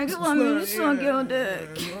Enix, let me suck your dick.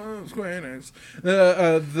 Oh, Square Enix.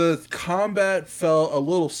 The combat felt a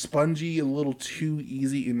little spongy, a little too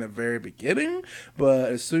easy in the very beginning, but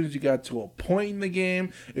as soon as you got to a point in the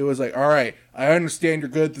game, it was like, all right, I understand you're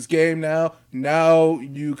good at this game now. Now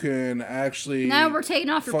you can actually... Now we're taking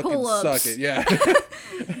off your pull-ups. Suck it, yeah.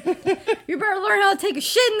 You better learn how to take a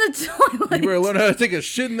shit in the toilet. You better learn how to take a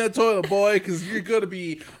shit in that toilet, boy, because you're going to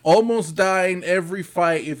be almost dying every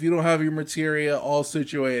fight if you don't have your materia all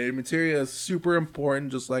situated. Materia is super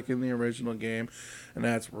important, just like in the original game. And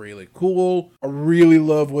that's really cool. I really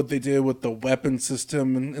love what they did with the weapon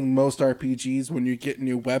system in most RPGs. When you get a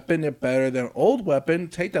new weapon, it's better than an old weapon.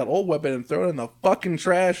 Take that old weapon and throw it in the fucking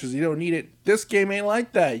trash because you don't need it. This game ain't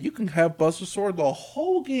like that. You can have Buster Sword the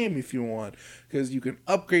whole game if you want because you can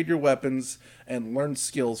upgrade your weapons and learn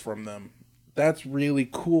skills from them. That's really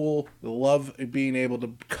cool. I love being able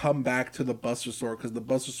to come back to the Buster Sword because the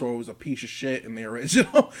Buster Sword was a piece of shit in the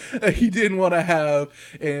original. He didn't want to have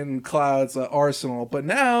in Cloud's arsenal, but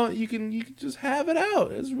now you can just have it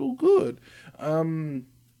out. It's real good.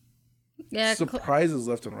 Yeah, surprises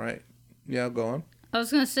left and right. Yeah, go on. I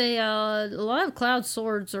was gonna say a lot of Cloud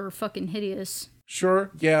swords are fucking hideous.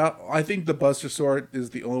 Sure. Yeah, I think the Buster Sword is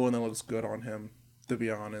the only one that looks good on him. To be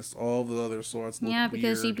honest, all the other swords look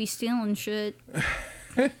because weird. He'd be stealing shit.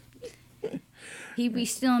 He'd be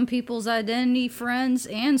stealing people's identity, friends,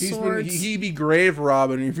 and swords. He'd be grave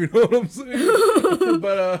robbing, if you know what I'm saying.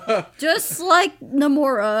 But just like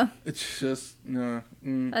Nomura. It's just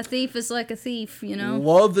a thief is like a thief, you know.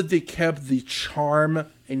 Love that they kept the charm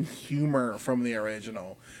and humor from the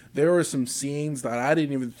original. There were some scenes that I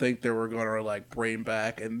didn't even think they were gonna like bring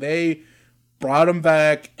back, and they brought them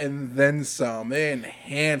back and then some. They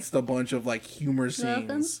enhanced a bunch of like humor scenes.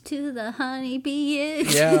 Welcome to the Honeybee Inn.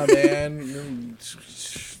 Yeah, man.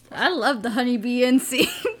 I love the Honeybee Inn scene.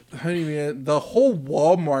 The whole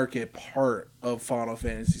wall market part of Final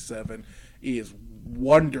Fantasy VII is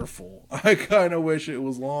wonderful. I kind of wish it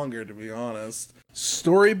was longer, to be honest.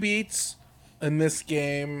 Story beats in this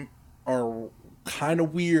game are kind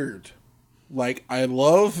of weird. Like, I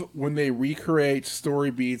love when they recreate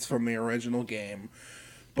story beats from the original game.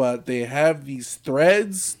 but they have these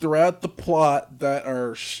threads throughout the plot that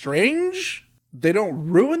are strange. They don't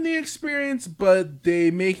ruin the experience, but they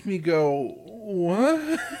make me go,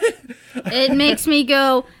 what? It makes me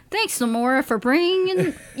go, thanks, Nomura, for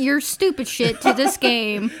bringing your stupid shit to this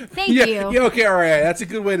game. Thank you. Yeah, okay, all right. That's a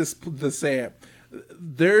good way to say it.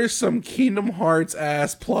 There's some Kingdom Hearts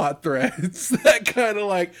ass plot threads that kind of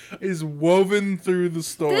like is woven through the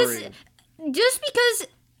story. Just because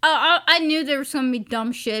I knew there was gonna be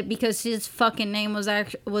dumb shit because his fucking name was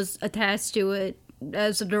attached to it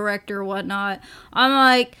as a director or whatnot. I'm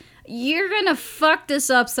like, you're gonna fuck this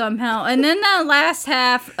up somehow. And then that last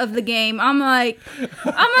half of the game, I'm like, this.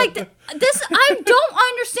 I don't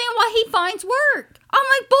understand why he finds work. I'm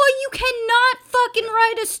like, boy, you cannot fucking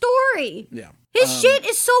write a story. Yeah. His shit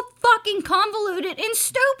is so fucking convoluted and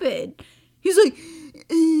stupid. He's like,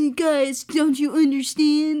 guys, don't you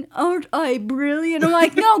understand? Aren't I brilliant? I'm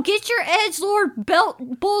like, no, get your edgelord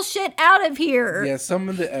belt bullshit out of here. Yeah, some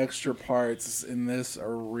of the extra parts in this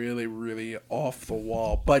are really, really off the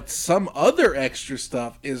wall. But some other extra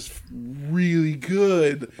stuff is really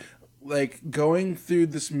good. Like, going through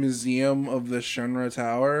this museum of the Shinra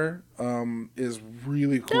Tower is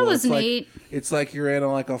really cool. That was neat. It's like you're in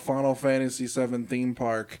a Final Fantasy VII theme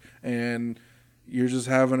park, and you're just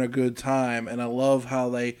having a good time. And I love how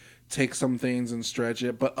they take some things and stretch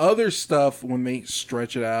it. But other stuff, when they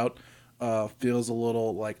stretch it out, feels a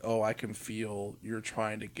little like, oh, I can feel you're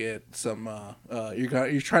trying to get some,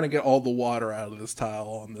 you're trying to get all the water out of this tile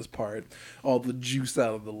on this part, all the juice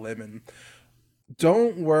out of the lemon.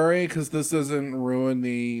 Don't worry, because this doesn't ruin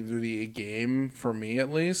the game, for me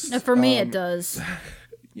at least. For me, it does.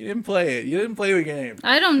 You didn't play it. You didn't play the game.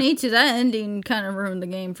 I don't need to. That ending kind of ruined the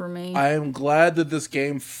game for me. I am glad that this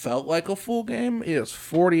game felt like a full game. It is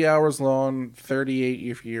 40 hours long, 38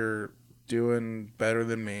 if you're doing better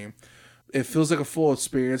than me. It feels like a full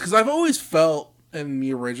experience, because I've always felt in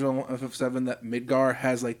the original FF7 that Midgar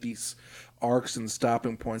has like these arcs and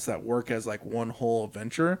stopping points that work as like one whole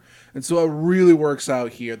adventure, and so it really works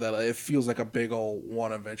out here that it feels like a big old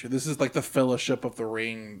one adventure. This is like the Fellowship of the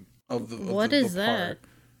Ring of the what is that?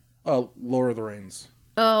 Lord of the Rings.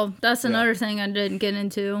 Oh, that's another thing I didn't get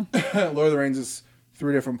into. Lord of the Rings is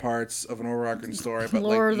 3 different parts of an overarching story, but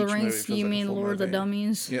Lord like of the Rings, you mean Lord of the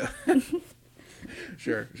Dummies? Yeah.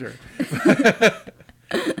 Sure.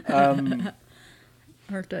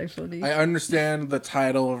 Aren't they funny? I understand the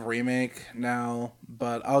title of remake now,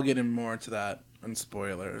 but I'll get in more into that in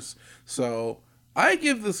spoilers. So I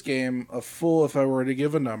give this game a full, if I were to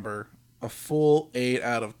give a number, a full 8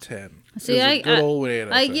 out of 10. See,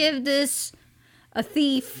 I give this a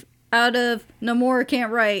thief out of Nomura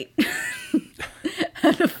can't write.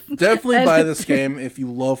 Definitely buy this game if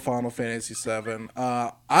you love Final Fantasy VII.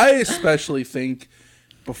 I especially think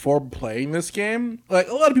before playing this game, like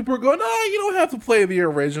a lot of people are going, "Oh, you don't have to play the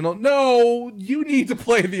original." No, you need to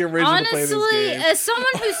play the original. Honestly, to play this game. As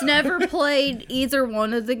someone who's never played either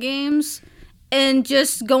one of the games, and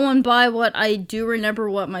just going by what I do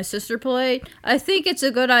remember what my sister played, I think it's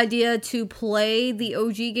a good idea to play the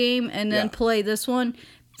OG game and then play this one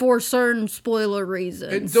for certain spoiler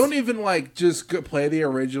reasons. And don't even just play the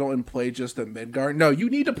original and play just the Midgar. No, you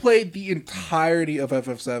need to play the entirety of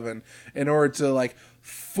FF7 in order to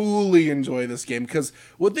fully enjoy this game, because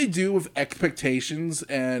what they do with expectations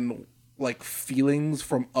and feelings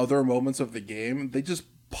from other moments of the game, they just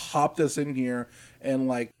pop this in here and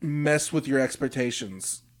mess with your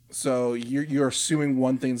expectations. So you're assuming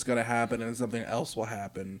one thing's gonna happen and something else will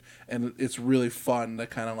happen, and it's really fun to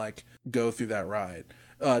kind of go through that ride.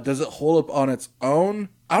 Does it hold up on its own?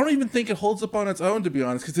 I don't even think it holds up on its own, to be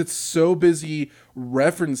honest, because it's so busy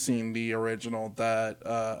referencing the original that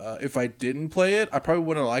if I didn't play it, I probably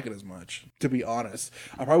wouldn't like it as much, to be honest.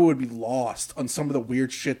 I probably would be lost on some of the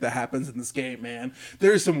weird shit that happens in this game, man.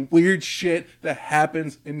 There's some weird shit that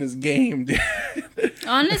happens in this game, dude.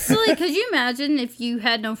 Honestly, could you imagine if you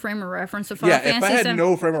had no frame of reference of Final Fantasy? Yeah, if I had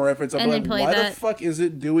no frame of reference, I'd be like, why the fuck is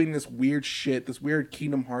it doing this weird shit, this weird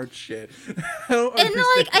Kingdom Hearts shit?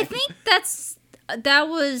 I think that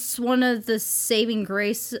was one of the saving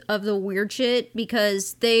grace of the weird shit,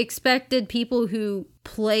 because they expected people who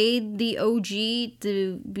played the OG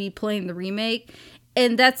to be playing the remake,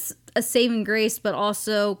 and that's a saving grace, but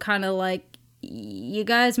also kind of you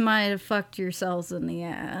guys might have fucked yourselves in the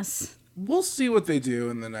ass. We'll see what they do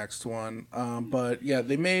in the next one. But yeah,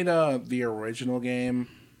 they made the original game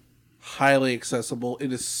highly accessible.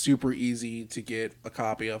 It is super easy to get a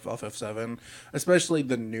copy of FF7, especially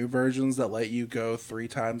the new versions that let you go 3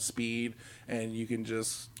 times speed, and you can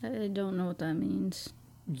just... I don't know what that means.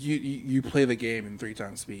 You play the game in 3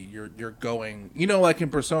 times speed. You're going... like in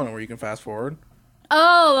Persona where you can fast forward?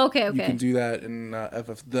 Oh, okay. You can do that in the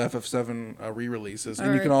FF7 re-releases,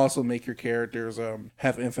 and you can also make your characters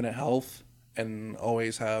have infinite health and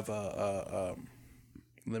always have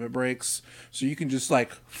limit breaks, so you can just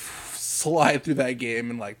like slide through that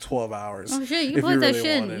game in like 12 hours. Oh shit, you play that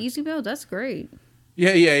shit in easy mode? That's great.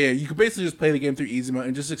 Yeah. You can basically just play the game through easy mode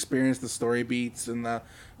and just experience the story beats and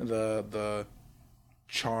the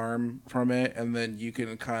charm from it, and then you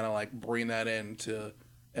can kind of like bring that into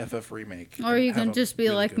FF Remake. Or you can just be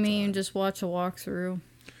like me and just watch a walkthrough.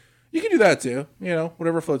 You can do that too. You know,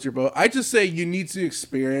 whatever floats your boat. I just say you need to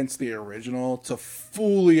experience the original to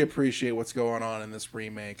fully appreciate what's going on in this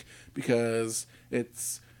remake, because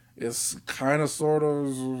it's kind of sort of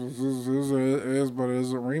is, but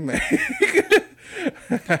it's a remake.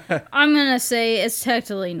 I'm gonna say it's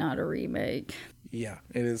technically not a remake. Yeah,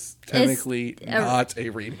 it is technically not a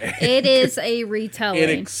remake. It is a retelling. It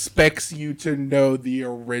expects you to know the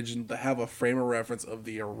original, to have a frame of reference of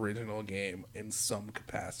the original game in some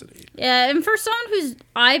capacity. Yeah, and for someone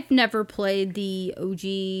I've never played the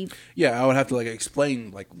OG. Yeah, I would have to like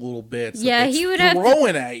explain like little bits. Yeah, he would have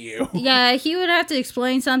throwing at you. Yeah, he would have to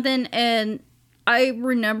explain something, and I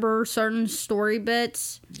remember certain story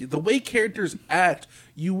bits. The way characters act,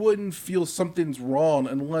 you wouldn't feel something's wrong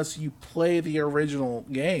unless you play the original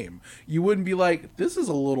game. You wouldn't be like, this is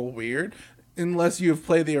a little weird, unless you've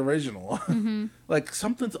played the original. Mm-hmm. Like,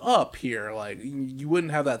 something's up here. Like, you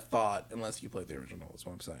wouldn't have that thought unless you played the original, is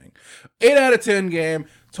what I'm saying. 8 out of 10 game.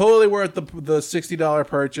 Totally worth the $60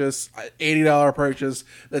 purchase, $80 purchase.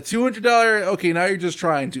 The $200, okay, now you're just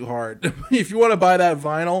trying too hard. If you want to buy that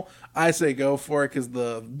vinyl, I say go for it, because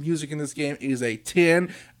the music in this game is a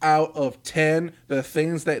 10 out of 10. The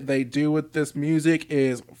things that they do with this music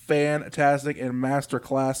is fantastic and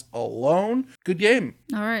masterclass alone. Good game.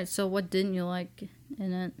 All right, so what didn't you like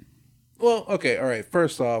in it? Well, okay, all right.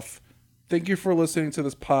 First off, thank you for listening to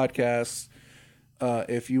this podcast.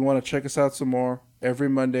 If you want to check us out some more, every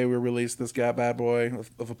Monday we release this bad boy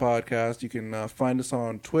of a podcast. You can find us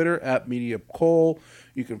on Twitter at MediaCole.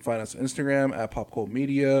 You can find us on Instagram at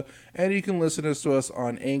PopColeMedia. And you can listen to us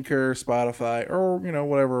on Anchor, Spotify, or,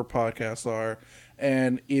 whatever podcasts are.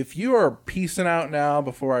 And if you are peacing out now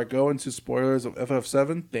before I go into spoilers of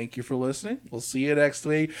FF7, thank you for listening. We'll see you next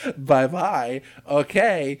week. Bye-bye.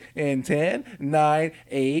 Okay, in 10, 9,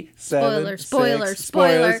 8, 7, spoilers.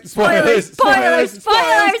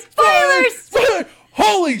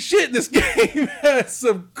 Holy shit, this game has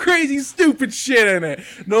some crazy, stupid shit in it.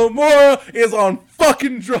 Nomura is on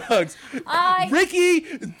fucking drugs. Ricky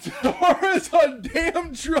Nomura's on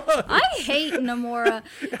damn drugs. I hate Nomura.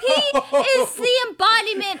 He is the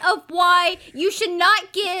embodiment of why you should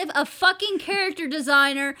not give a fucking character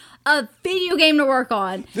designer a video game to work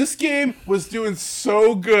on. This game was doing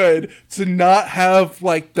so good to not have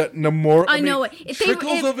like the Nomura. I know it. It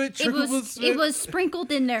was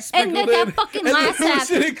sprinkled in there, and then that fucking last there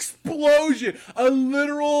was an explosion, a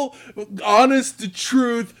literal, honest to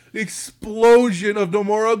truth explosion of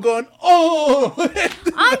Nomura going, oh!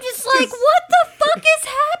 I'm just like, what the fuck is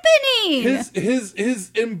happening?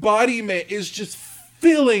 His embodiment is just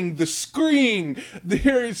filling the screen.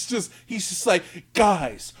 He's just like,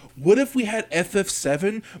 guys, what if we had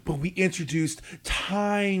FF7, but we introduced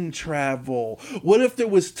time travel? What if there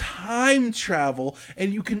was time travel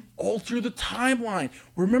and you can alter the timeline?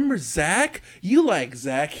 Remember Zack? You like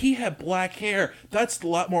Zack. He had black hair. That's a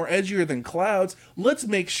lot more edgier than Cloud's. Let's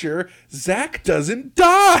make sure Zack doesn't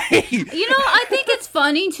die. I think it's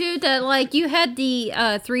funny, too, that, like, you had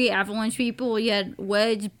the 3 Avalanche people. You had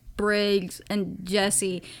Wedge, Briggs, and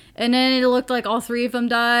Jesse, and then it looked like all 3 of them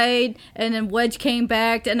died, and then Wedge came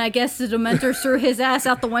back, and I guess the Dementors threw his ass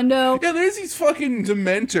out the window. Yeah, there's these fucking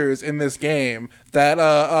Dementors in this game that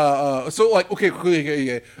so like, okay,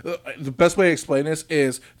 the best way to explain this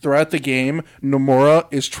is throughout the game, Nomura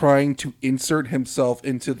is trying to insert himself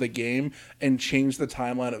into the game and change the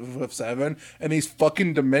timeline of FF7, and these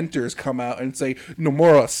fucking Dementors come out and say,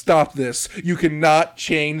 Nomura, stop this. You cannot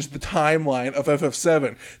change the timeline of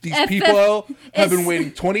FF7. These people have been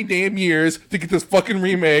waiting 20 damn years to get this fucking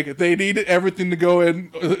remake. They needed everything to go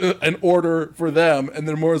in order for them, and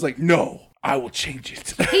then Nomura's like, no, I will change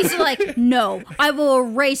it. He's like, no, I will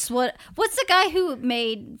erase what's the guy who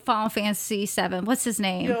made Final Fantasy VII? What's his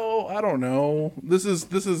name? I don't know. This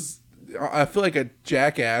is I feel like a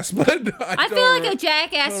jackass, but I feel like a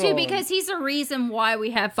jackass too, because he's the reason why we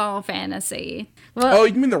have Final Fantasy. Well,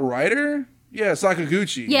 you mean the writer? Yeah,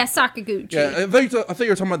 Sakaguchi. Yeah, Sakaguchi. Yeah, I thought you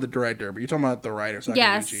were talking about the director, but you're talking about the writer, Sakaguchi.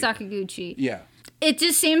 Yeah, Sakaguchi. Yeah. it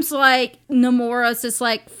just seems like Nomura's just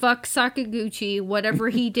like, fuck Sakaguchi, whatever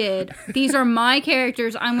he did. These are my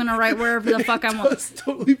characters. I'm going to write wherever the fuck I want.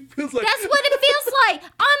 Totally feels like... That's what it feels like.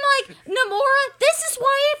 I'm like, Nomura, this is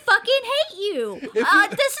why I fucking hate you.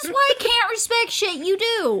 This is why I can't respect shit you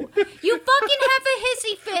do. You fucking have a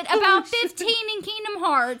hissy fit about 15 in Kingdom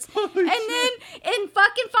Hearts. And then in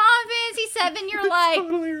fucking Final Fantasy VII, you're like...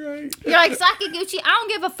 Totally right. You're like, Sakaguchi, I don't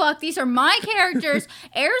give a fuck. These are my characters.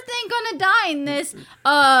 Everything gonna die in this.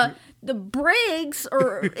 The Briggs,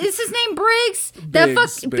 or is his name Briggs?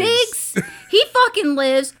 Biggs. He fucking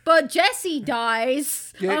lives, but Jesse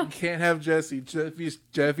dies. Can't have Jesse.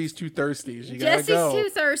 Jeffy's too thirsty. She gotta Jesse's go. too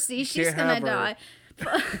thirsty. She's gonna die.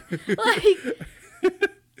 Like...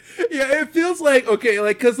 Yeah, it feels like, okay,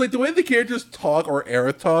 like, because, like, the way the characters talk, or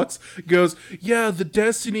Aerith talks, goes, yeah, the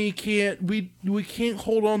destiny can't, we can't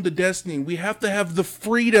hold on to destiny. We have to have the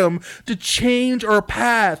freedom to change our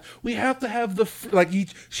path. We have to have the,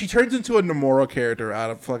 she turns into a Nomura character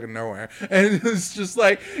out of fucking nowhere. And it's just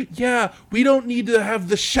like, yeah, we don't need to have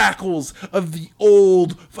the shackles of the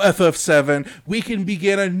old FF7. We can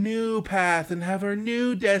begin a new path and have our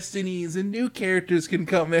new destinies, and new characters can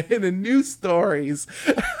come in, and new stories.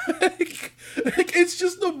 Like, it's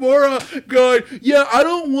just Nomura going, yeah, I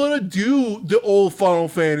don't want to do the old Final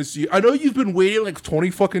Fantasy. I know you've been waiting like 20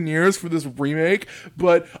 fucking years for this remake,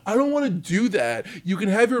 but I don't want to do that. You can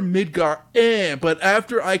have your Midgar, but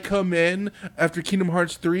after I come in, after Kingdom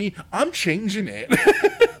Hearts 3, I'm changing it.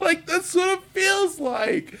 Like, that's what it feels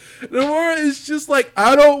like. Nomura is just like,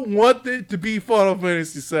 I don't want it to be Final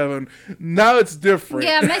Fantasy 7. Now it's different.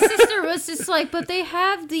 Yeah, my sister was just like, but they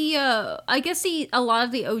have the, I guess a lot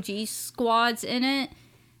of the OG squads in it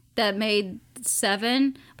that made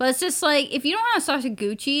 7. But it's just like, if you don't have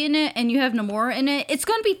Sakaguchi in it and you have Nomura in it, it's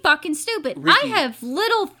going to be fucking stupid. Ricky. I have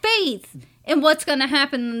little faith in what's going to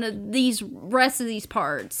happen in these rest of these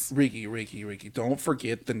parts. Ricky, don't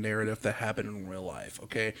forget the narrative that happened in real life,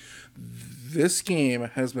 okay? This game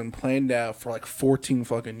has been planned out for like 14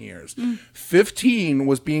 fucking years. 15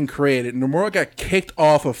 was being created. Nomura got kicked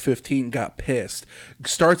off of 15, got pissed.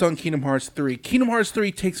 Starts on Kingdom Hearts 3. Kingdom Hearts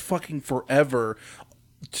 3 takes fucking forever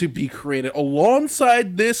to be created.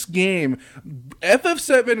 Alongside this game,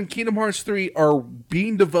 FF7 and Kingdom Hearts 3 are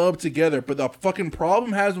being developed together, but the fucking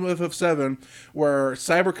problem has with FF7 where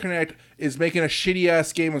CyberConnect is making a shitty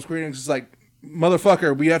ass game and Square Enix is like,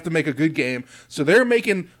 motherfucker, we have to make a good game. So they're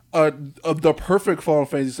making the perfect Final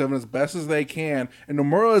Fantasy 7 as best as they can, and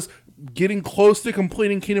Nomura's getting close to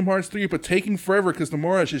completing Kingdom Hearts 3, but taking forever because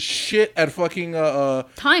Nomura is just shit at fucking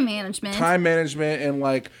time management and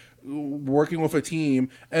like working with a team.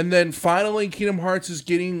 And then finally Kingdom Hearts is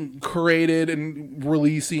getting created and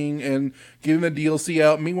releasing and getting the DLC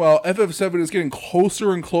out. Meanwhile, FF7 is getting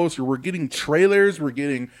closer and closer. We're getting trailers, we're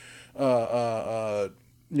getting battle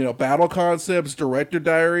concepts, director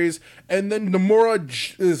diaries, and then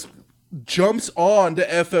Nomura jumps on to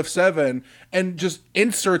FF7 and just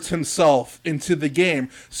inserts himself into the game.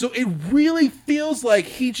 So it really feels like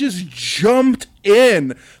he just jumped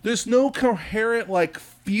in. There's no coherent like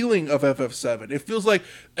feeling of FF7. It feels like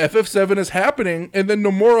FF7 is happening and then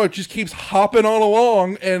Nomura just keeps hopping on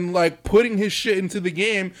along and like putting his shit into the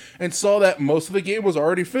game, and saw that most of the game was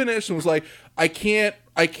already finished and was like, I can't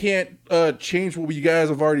change what you guys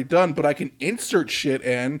have already done, but I can insert shit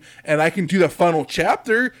in, and I can do the final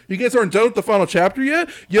chapter. You guys aren't done with the final chapter yet?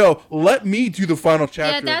 Yo, let me do the final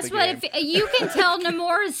chapter. Yeah, that's what you can tell.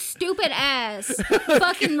 Nomura's stupid ass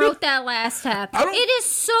fucking wrote that last chapter. It is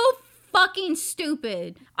so fucking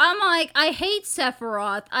stupid. I'm like, I hate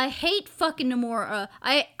Sephiroth. I hate fucking Nomura.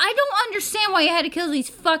 I don't understand why you had to kill these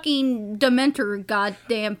fucking Dementor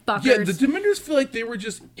goddamn fuckers. Yeah, the Dementors feel like they were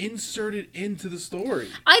just inserted into the story.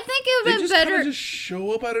 I think it would have been better. They just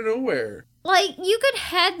show up out of nowhere. Like, you could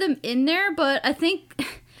have them in there, but I think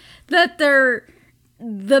that they're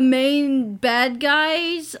the main bad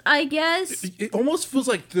guys, I guess. It almost feels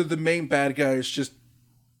like the main bad guys just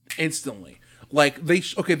instantly. Like,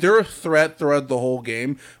 they're a threat throughout the whole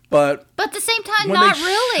game, but at the same time, when not they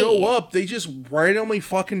really. Show up, they just randomly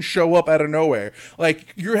fucking show up out of nowhere.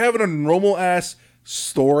 Like, you're having a normal-ass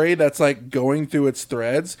story that's, like, going through its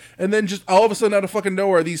threads, and then just all of a sudden, out of fucking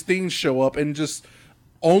nowhere, these things show up and just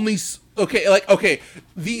only... these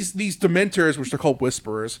Dementors, which they're called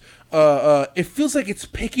Whisperers, it feels like it's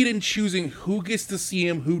picking and choosing who gets to see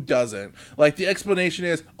them, who doesn't. Like, the explanation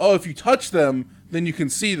is, if you touch them, then you can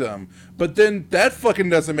see them. But then that fucking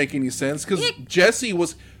doesn't make any sense, because Jessie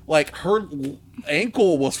was, like, her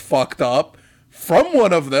ankle was fucked up from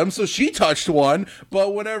one of them, so she touched one.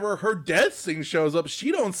 But whenever her death thing shows up,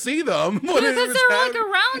 she don't see them. Because they're like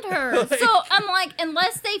around her. Like, so I'm like,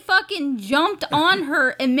 unless they fucking jumped on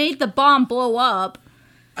her and made the bomb blow up.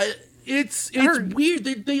 It's weird.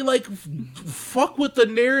 They like fuck with the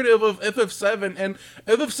narrative of FF7, and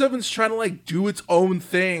FF7's trying to like do its own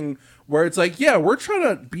thing. Where it's like, yeah, we're trying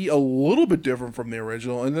to be a little bit different from the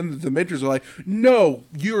original. And then the Matrix are like, no,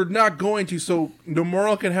 you're not going to. So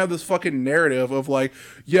Nomura can have this fucking narrative of like,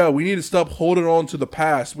 yeah, we need to stop holding on to the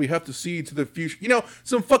past. We have to see to the future. You know,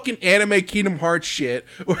 some fucking anime Kingdom Hearts shit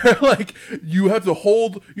where like you have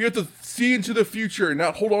to see into the future and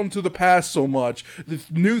not hold on to the past so much. The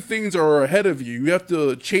new things are ahead of you. You have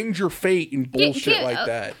to change your fate and bullshit like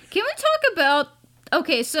that. Can we talk about...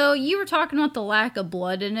 Okay, so you were talking about the lack of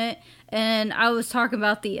blood in it, and I was talking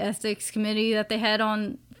about the ethics committee that they had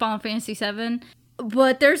on Final Fantasy VII.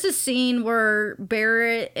 But there's a scene where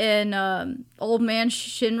Barrett and old man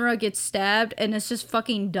Shinra get stabbed, and it's just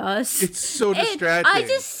fucking dust. It's so distracting. I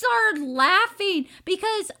just started laughing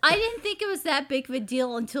because I didn't think it was that big of a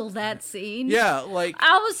deal until that scene. Yeah, like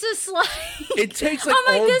I was just like, it takes like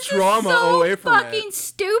all drama away from it. Fucking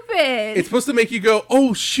stupid. It's supposed to make you go,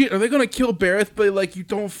 oh shit, are they gonna kill Barrett? But like you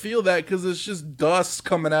don't feel that because it's just dust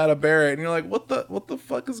coming out of Barrett, and you're like, what the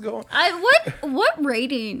fuck is going? What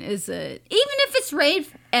rating is it? Even if it's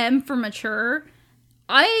rated M for mature,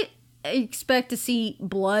 I expect to see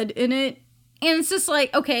blood in it, and it's just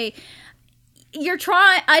like, okay, you're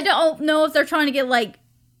trying. I don't know if they're trying to get like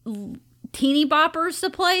teeny boppers to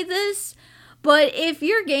play this, but if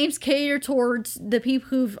your games cater towards the people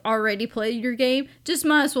who've already played your game, just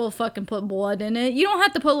might as well fucking put blood in it. You don't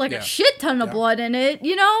have to put like a shit ton of blood in it,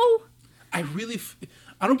 you know?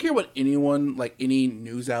 I don't care what anyone, like any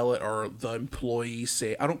news outlet or the employees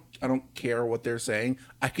say. I don't care what they're saying.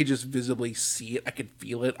 I could just visibly see it. I could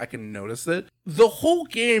feel it. I can notice it. The whole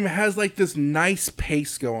game has like this nice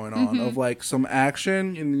pace going on of like some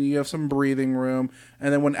action, and then you have some breathing room,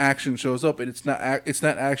 and then when action shows up, and it's not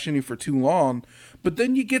actiony for too long, but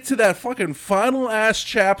then you get to that fucking final ass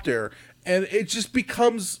chapter, and it just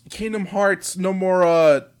becomes Kingdom Hearts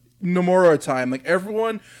Nomura time. Like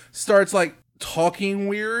everyone starts like talking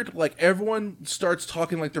weird, like everyone starts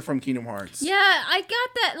talking like they're from Kingdom Hearts. Yeah, I got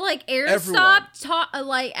that. Like Air stopped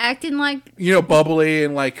like acting like, you know, bubbly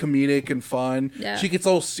and like comedic and fun. Yeah. She gets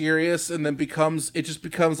all serious and then it just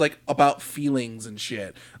becomes like about feelings and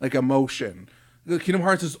shit, like emotion. The Kingdom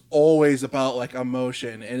Hearts is always about like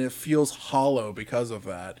emotion, and it feels hollow because of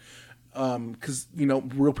that. Because you know,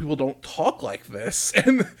 real people don't talk like this,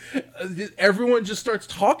 and everyone just starts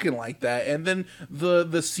talking like that, and then the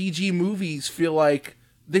CG movies feel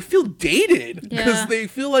dated because they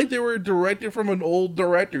feel like they were directed from an old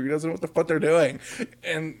director who doesn't know what the fuck they're doing,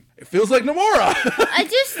 and it feels like Nomura. I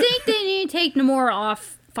just think they need to take Nomura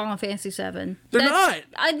off Final Fantasy VII. They're not.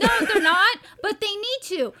 I know they're not, but they need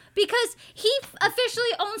to because he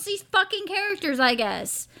officially owns these fucking characters, I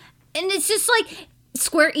guess, and it's just like.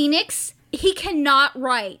 Square Enix, he cannot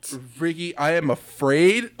write. Ricky, I am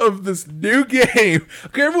afraid of this new game.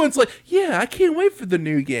 Okay, everyone's like, yeah, I can't wait for the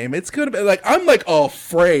new game. It's gonna be like, I'm like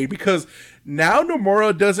afraid because now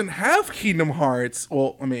Nomura doesn't have Kingdom Hearts.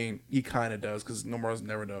 Well, I mean, he kind of does because Nomura's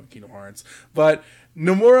never done Kingdom Hearts. But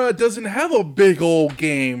Nomura doesn't have a big old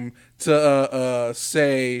game to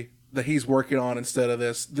say that he's working on instead of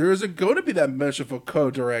this. There isn't going to be that much of a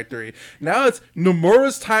co-directory. Now it's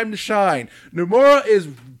Nomura's time to shine. Nomura is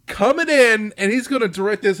coming in, and he's going to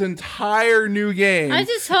direct this entire new game. I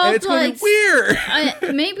just hope, and it's going to be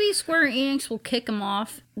weird. Maybe Square Enix will kick him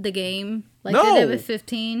off the game, like they did with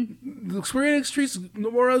 15. The Square Enix treats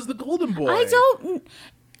Nomura as the golden boy.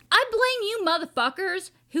 I blame you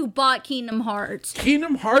motherfuckers who bought Kingdom Hearts.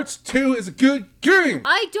 Kingdom Hearts 2 is a good game.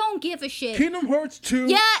 I don't give a shit. Kingdom Hearts 2.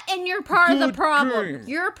 Yeah, and you're part of the problem. Game.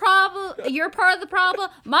 You're part of the problem.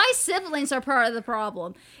 My siblings are part of the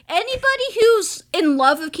problem. Anybody who's in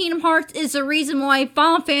love with Kingdom Hearts is the reason why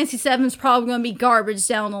Final Fantasy VII is probably going to be garbage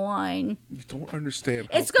down the line. You don't understand.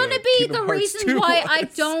 It's going to be the reason why I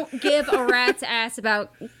don't give a rat's ass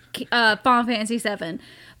about Final Fantasy VII.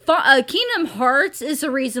 Kingdom Hearts is the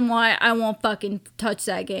reason why I won't fucking touch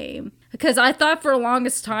that game. Because I thought for the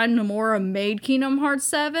longest time Nomura made Kingdom Hearts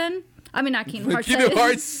 7. I mean, not Kingdom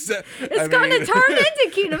Hearts 7. It's going to turn into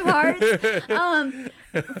Kingdom Hearts.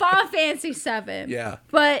 Final Fantasy 7. Yeah.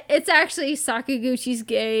 But it's actually Sakaguchi's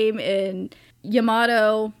game, and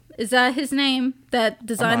Yamato, is that his name? That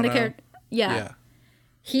designed the character? Yeah.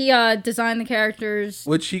 He designed the characters.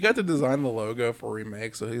 Which he got to design the logo for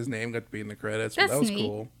Remake, so his name got to be in the credits. That was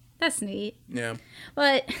cool. That's neat. Yeah.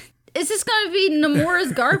 But is this going to be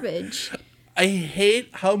Nomura's garbage? I hate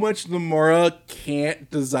how much Nomura can't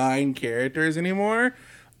design characters anymore.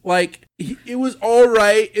 Like, it was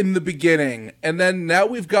alright in the beginning, and then now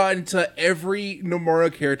we've gotten to every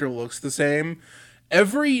Nomura character looks the same.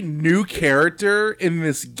 Every new character in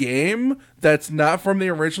this game that's not from the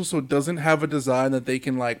original, so it doesn't have a design that they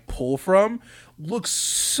can, like, pull from, looks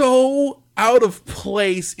so out of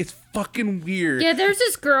place. It's fucking weird. Yeah, there's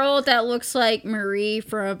this girl that looks like Marie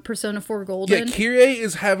from Persona 4 Golden. Yeah, Kyrie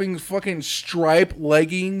is having fucking striped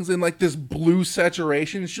leggings and, like, this blue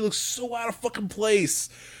saturation. She looks so out of fucking place.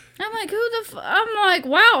 I'm like, I'm like,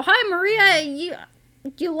 wow, hi, Maria.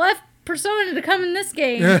 You left Persona to come in this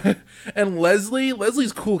game. And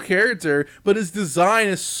Leslie's a cool character, but his design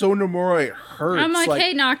is so Nomura it hurts. I'm like,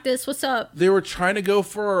 hey, Noctis, what's up? They were trying to go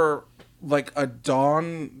for like a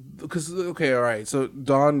Don, because okay, all right, so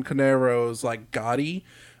Don Canero's like Gotti,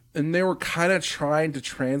 and they were kind of trying to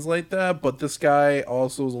translate that, but this guy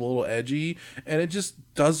also is a little edgy, and it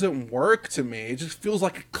just doesn't work to me. It just feels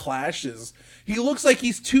like it clashes. He looks like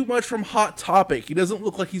he's too much from Hot Topic. He doesn't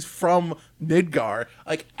look like he's from Midgar,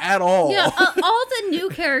 like, at all. Yeah, all the new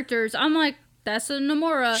characters, I'm like, that's a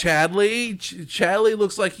Nomura. Chadley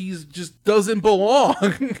looks like he's just doesn't belong.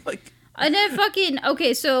 Like, and then fucking,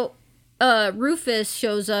 okay, so Rufus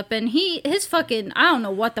shows up, and his fucking, I don't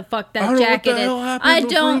know what the fuck that jacket is. I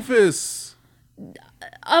don't. Rufus.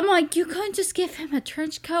 I'm like, you couldn't just give him a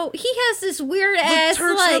trench coat? He has this weird ass, the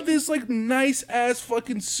Turks like... have this, like, nice ass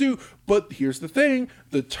fucking suit. But here's the thing.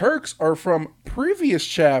 The Turks are from previous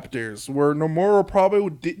chapters where Nomura probably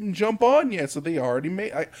didn't jump on yet. So they already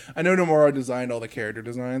made... I know Nomura designed all the character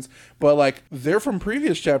designs. But, like, they're from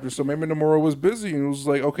previous chapters. So maybe Nomura was busy and was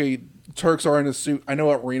like, okay, Turks are in a suit. I know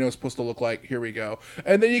what Reno's supposed to look like. Here we go.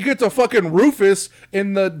 And then you get to fucking Rufus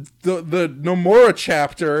in the Nomura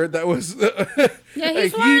chapter that was... Yeah,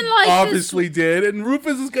 he's wearing, like, obviously did. And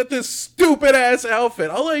Rufus has got this stupid ass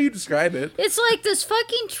outfit. I'll let you describe it. It's like this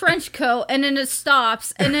fucking trench coat, and then it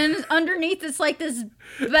stops, and then underneath it's like this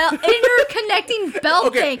interconnecting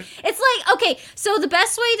belt thing. It's like, okay, so the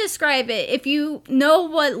best way to describe it, if you know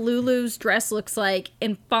what Lulu's dress looks like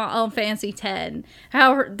in Final Fantasy X,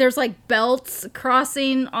 how there's like belts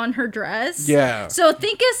crossing on her dress. Yeah. So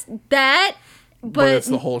think it's that. But it's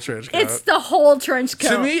the whole trench coat. It's the whole trench coat.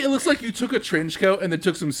 To me, it looks like you took a trench coat and then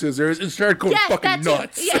took some scissors and started going fucking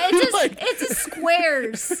nuts. Yeah, it's just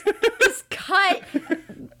squares. It's cut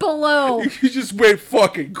below. You just went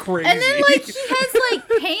fucking crazy. And then, like, he has, like,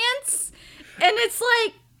 pants, and it's,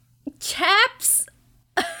 like, chaps.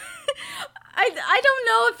 I don't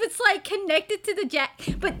know if it's, like, connected to the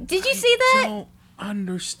jacket. But did you see that? I don't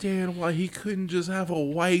understand why he couldn't just have a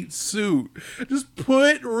white suit. Just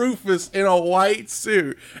put Rufus in a white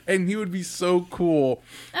suit and he would be so cool.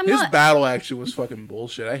 His battle action was fucking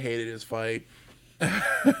bullshit. I hated his fight.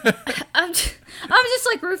 I'm just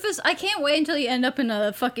like, Rufus, I can't wait until you end up in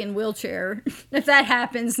a fucking wheelchair. If that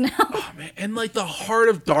happens now. Oh, man. And like the Heart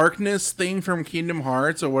of Darkness thing from Kingdom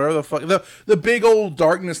Hearts or whatever the fuck. The big old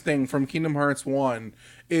darkness thing from Kingdom Hearts 1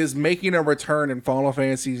 is making a return in Final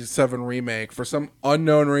Fantasy VII Remake. For some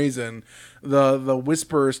unknown reason, the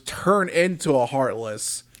Whisperers turn into a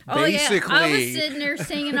Heartless. Oh, basically. Yeah. I was sitting there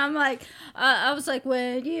singing. I'm like, I was like,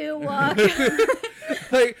 when you walk.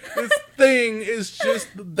 Like, this thing is just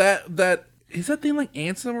that. Is that thing like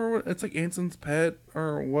Ansem or what? It's like Ansem's pet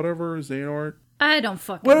or whatever, Xehanort? I don't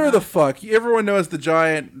fucking whatever know. The fuck. Everyone knows the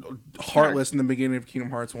giant Heartless in the beginning of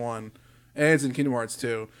Kingdom Hearts 1. And it's in Kingdom Hearts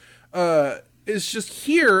 2. It's just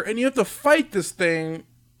here, and you have to fight this thing.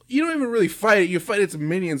 You don't even really fight it. You fight its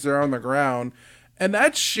minions that are on the ground. And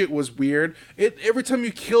that shit was weird. Every time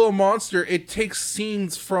you kill a monster, it takes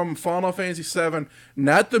scenes from Final Fantasy VII,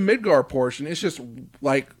 not the Midgar portion. It's just,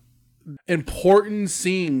 like, important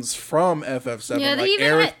scenes from FF7. Yeah, like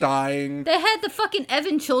Aerith dying. They had the fucking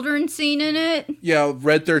Evan Children scene in it. Yeah,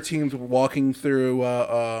 Red 13's walking through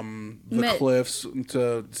the cliffs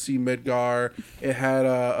to see Midgar. It had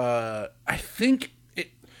I think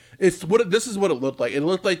this is what it looked like. It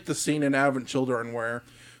looked like the scene in Advent Children where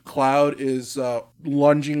Cloud is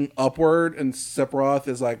lunging upward and Sephiroth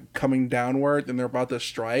is like coming downward and they're about to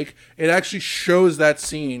strike. It actually shows that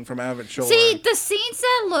scene from Advent Children. See, the scenes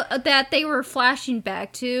that they were flashing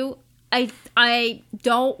back to, I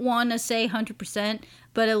don't want to say 100%,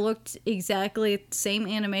 but it looked exactly the same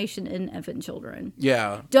animation in Advent Children.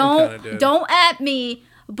 Yeah. Don't at me,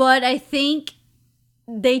 but I think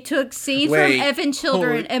they took scenes from Evan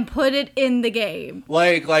Children and put it in the game.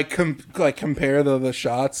 Like compare the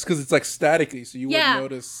shots because it's like staticky, so you wouldn't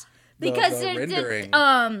notice the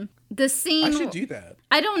rendering. The scene. I should do that.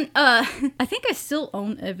 I don't. I think I still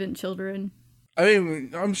own Evan Children. I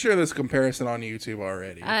mean, I'm sure there's comparison on YouTube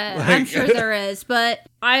already. I'm sure there is, but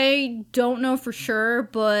I don't know for sure.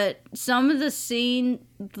 But some of the scene,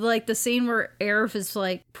 like the scene where Aerith is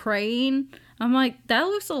like praying, I'm like, that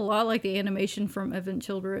looks a lot like the animation from Evan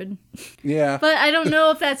Children. Yeah. But I don't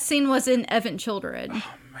know if that scene was in Evan Children.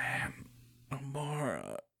 Oh, man.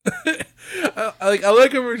 Amara. I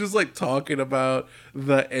like how we're just like talking about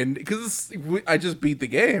the end because I just beat the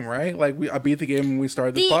game, right? Like I beat the game when we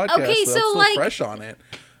started this podcast. Okay, so I'm so still like, fresh on it.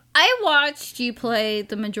 I watched you play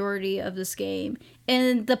the majority of this game,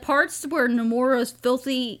 and the parts where Nomura's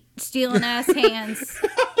filthy stealing ass hands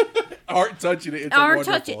aren't touching it.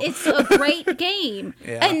 It's a great game.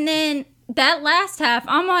 Yeah. And then that last half,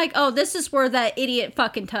 I'm like, oh, this is where that idiot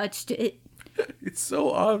fucking touched it. It's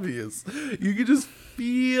so obvious. You could just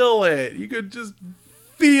feel it. You could just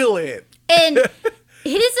feel it. And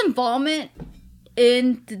his involvement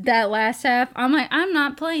in that last half, I'm like, I'm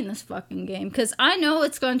not playing this fucking game because I know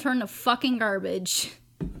it's going to turn to fucking garbage.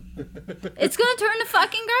 It's going to turn to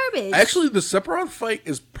fucking garbage. Actually, the Sephiroth fight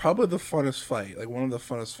is probably the funnest fight. Like, one of the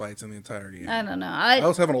funnest fights in the entire game. I don't know. I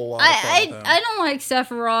was having a lot of fun with him. I don't like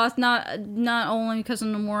Sephiroth, not only because of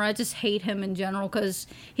Nomura, I just hate him in general because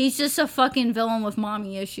he's just a fucking villain with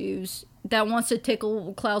mommy issues that wants to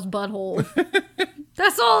tickle Cloud's butthole.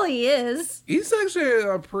 That's all he is. He's actually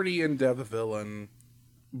a pretty in-depth villain,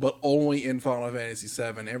 but only in Final Fantasy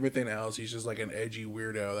VII. Everything else, he's just like an edgy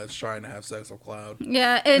weirdo that's trying to have sex with Cloud.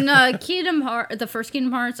 Yeah, in the first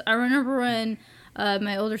Kingdom Hearts, I remember when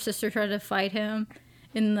my older sister tried to fight him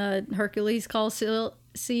in the Hercules Coliseum,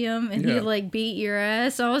 and he like beat your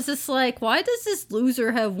ass. I was just like, why does this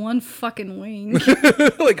loser have one fucking wing?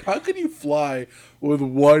 Like, how can you fly with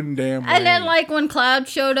one damn wing? And then like when Cloud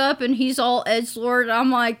showed up and he's all edgelord,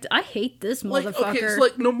 I'm like, I hate this motherfucker. Like, okay, so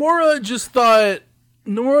like Nomura just thought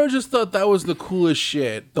that was the coolest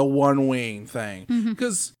shit, the one wing thing.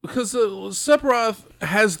 Because Sephiroth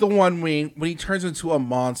has the one wing when he turns into a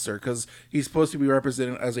monster, because he's supposed to be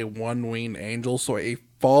represented as a one-winged angel, so a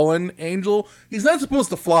fallen angel. He's not supposed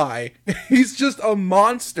to fly. He's just a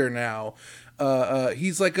monster now.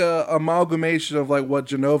 He's like a amalgamation of like what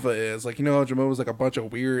Jenova is. Like, you know how Jenova is like a bunch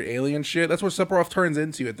of weird alien shit? That's what Sephiroth turns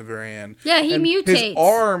into at the very end. Yeah, he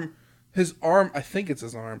mutates. His arm, I think it's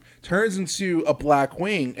his arm, turns into a black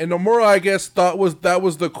wing. And Nomura, I guess, thought that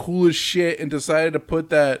was the coolest shit and decided to put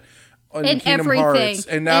that in Kingdom Hearts.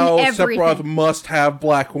 And now Sephiroth must have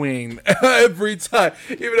black wing every time.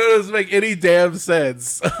 Even though it doesn't make any damn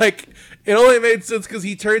sense. Like, it only made sense because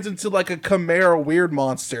he turns into like a chimera weird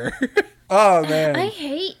monster. Oh, man.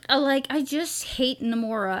 I just hate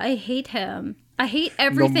Nomura. I hate him. I hate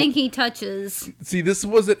everything he touches. See, this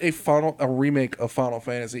wasn't a remake of Final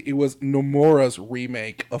Fantasy. It was Nomura's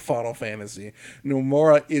remake of Final Fantasy.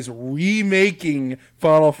 Nomura is remaking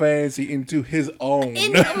Final Fantasy into his own.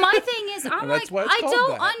 And my thing is, I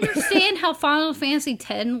don't understand how Final Fantasy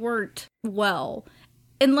X worked well,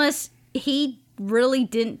 unless he really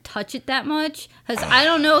didn't touch it that much, because I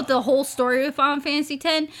don't know the whole story of Final Fantasy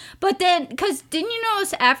X. But then, because didn't you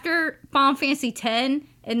notice after Final Fantasy X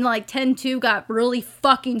and like 10-2 got really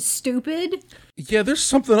fucking stupid? Yeah, there's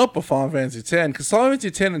something up with Final Fantasy X, because Final Fantasy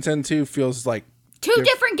X and 10-2 feels like two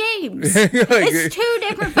different games. It's two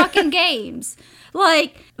different fucking games.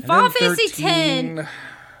 Like Final Fantasy X.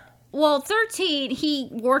 Well, 13, he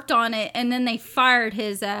worked on it, and then they fired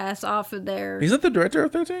his ass off of there. He's not the director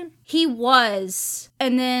of 13? He was.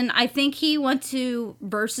 And then I think he went to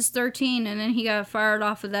Versus 13, and then he got fired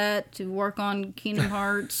off of that to work on Kingdom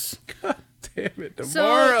Hearts. God damn it,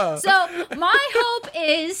 Nomura. So my hope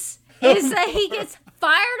is that he gets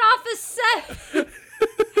fired off his set.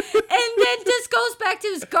 And then just goes back to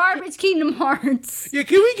his garbage Kingdom Hearts. Yeah,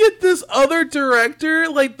 can we get this other director,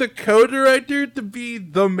 like the co-director, to be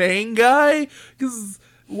the main guy? Because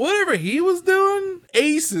whatever he was doing,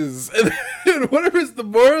 aces. And whatever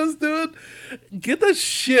Nomura's doing, get that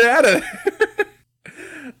shit out of there.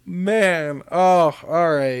 Man, oh,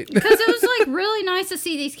 all right. Because it was like really nice to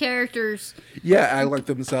see these characters. Yeah, act like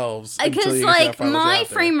themselves. Because like my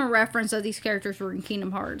frame of reference of these characters were in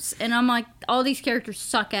Kingdom Hearts, and I'm like, all these characters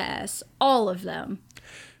suck ass, all of them.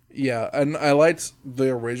 Yeah, and I liked the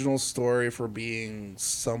original story for being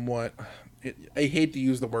somewhat. I hate to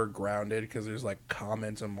use the word grounded because there's like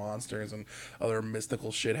comments and monsters and other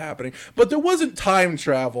mystical shit happening, but there wasn't time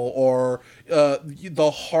travel or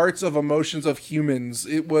the hearts of emotions of humans.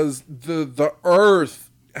 It was the Earth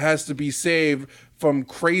has to be saved from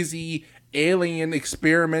crazy alien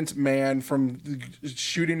experiment man from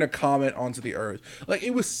shooting a comet onto the Earth. Like,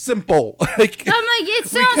 it was simple. Like,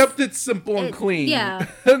 we kept it simple and clean. Yeah,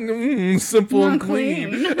 simple and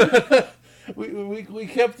clean. we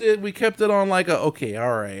kept it on like a okay,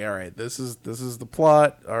 all right. This is the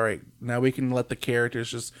plot. All right, now we can let the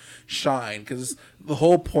characters just shine, because the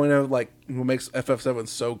whole point of like what makes FF7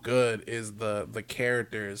 so good is the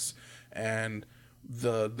characters and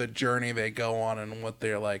the journey they go on and what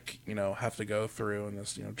they're like, have to go through in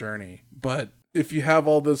this journey. But if you have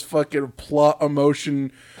all this fucking plot,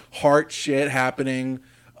 emotion, heart shit happening,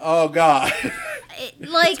 oh god.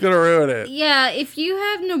 It's gonna ruin it. Yeah, if you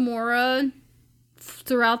have Nomura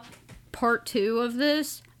throughout part 2 of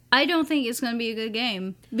this, I don't think it's gonna be a good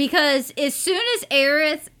game. Because as soon as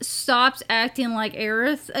Aerith stops acting like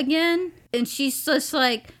Aerith again, and she's just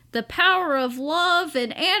like, the power of love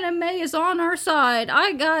and anime is on our side.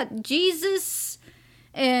 I got Jesus,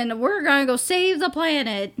 and we're gonna go save the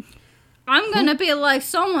planet. I'm gonna be like,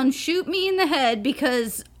 someone shoot me in the head,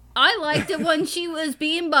 because I liked it when she was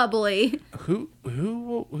being bubbly. Who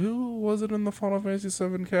was it in the Final Fantasy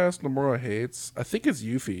VII cast Nomura hates? I think it's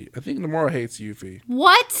Yuffie. I think Nomura hates Yuffie.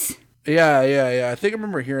 What? Yeah. I think I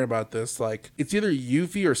remember hearing about this. Like, it's either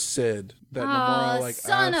Yuffie or Sid that Nomura like.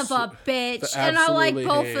 Son of a bitch! And I like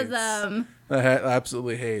both of them. That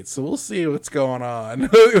absolutely hates. So we'll see what's going on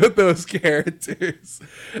with those characters.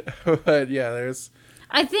 But yeah,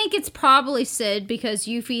 I think it's probably Sid, because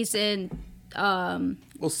Yuffie's in.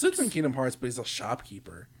 Well, Sid's in Kingdom Hearts, but he's a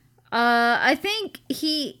shopkeeper. I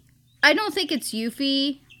don't think it's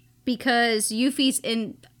Yuffie, because Yuffie's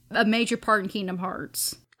in a major part in Kingdom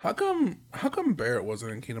Hearts. How come Barrett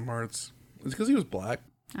wasn't in Kingdom Hearts? It's because he was black.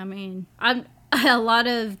 I mean, a lot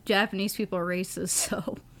of Japanese people are racist,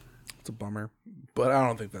 so it's a bummer. But I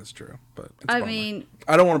don't think that's true. But it's I mean,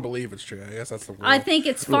 I don't want to believe it's true. I guess that's the word. I think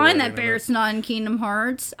it's fine that Barrett's not in Kingdom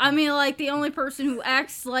Hearts. I mean, like, the only person who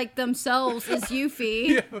acts like themselves is Yuffie.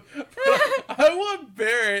 Yeah, I want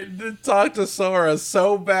Barrett to talk to Sora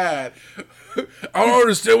so bad. I don't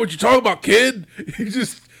understand what you're talking about, kid. You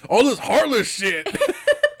just all this heartless shit.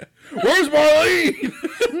 Where's Marlene?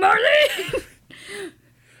 Marlene!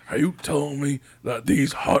 Are you telling me that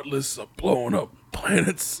these heartless are blowing up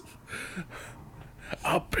planets?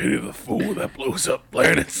 I'll pity the fool that blows up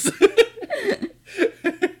planets.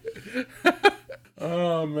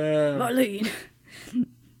 Oh, man. Marlene,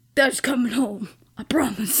 Dad's coming home. I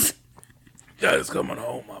promise. Dad's coming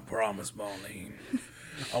home. I promise, Marlene.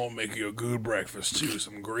 I will make you a good breakfast, too.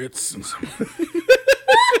 Some grits and some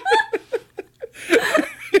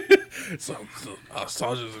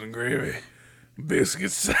sausages and gravy.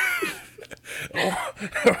 Biscuits. Oh,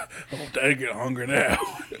 Daddy get hungry now.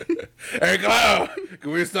 Hey, Cloud,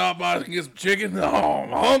 can we stop by and get some chicken? Oh,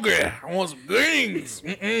 I'm hungry. I want some greens.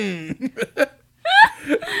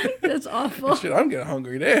 That's awful. Shit, I'm getting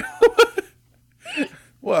hungry now.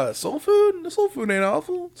 What, soul food? The soul food ain't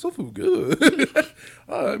awful. Soul food good.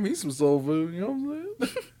 I mean some soul food, you know what I'm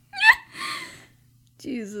saying?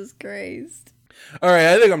 Jesus Christ. All right,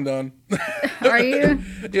 I think I'm done. Are you?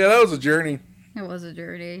 Yeah, that was a journey. It was a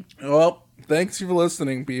journey. Well, thanks for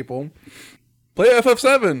listening, people. Play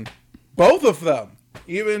FF7. Both of them.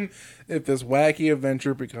 Even if this wacky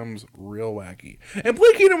adventure becomes real wacky. And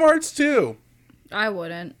play Kingdom Hearts 2. I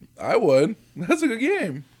wouldn't. I would. That's a good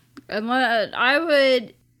game. I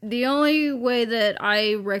would. The only way that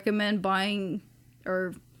I recommend buying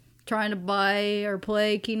or trying to buy or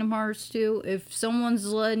play Kingdom Hearts 2, if someone's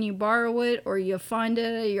letting you borrow it or you find it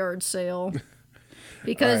at a yard sale.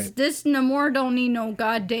 Because right. This Nomura don't need no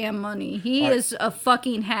goddamn money. He is a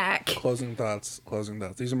fucking hack. Closing thoughts.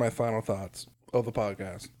 These are my final thoughts of the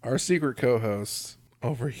podcast. Our secret co-host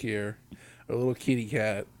over here, a little kitty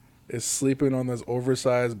cat, is sleeping on this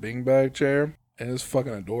oversized beanbag chair, and it's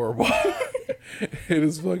fucking adorable. It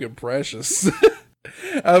is fucking precious.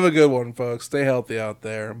 Have a good one, folks. Stay healthy out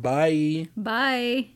there. Bye. Bye.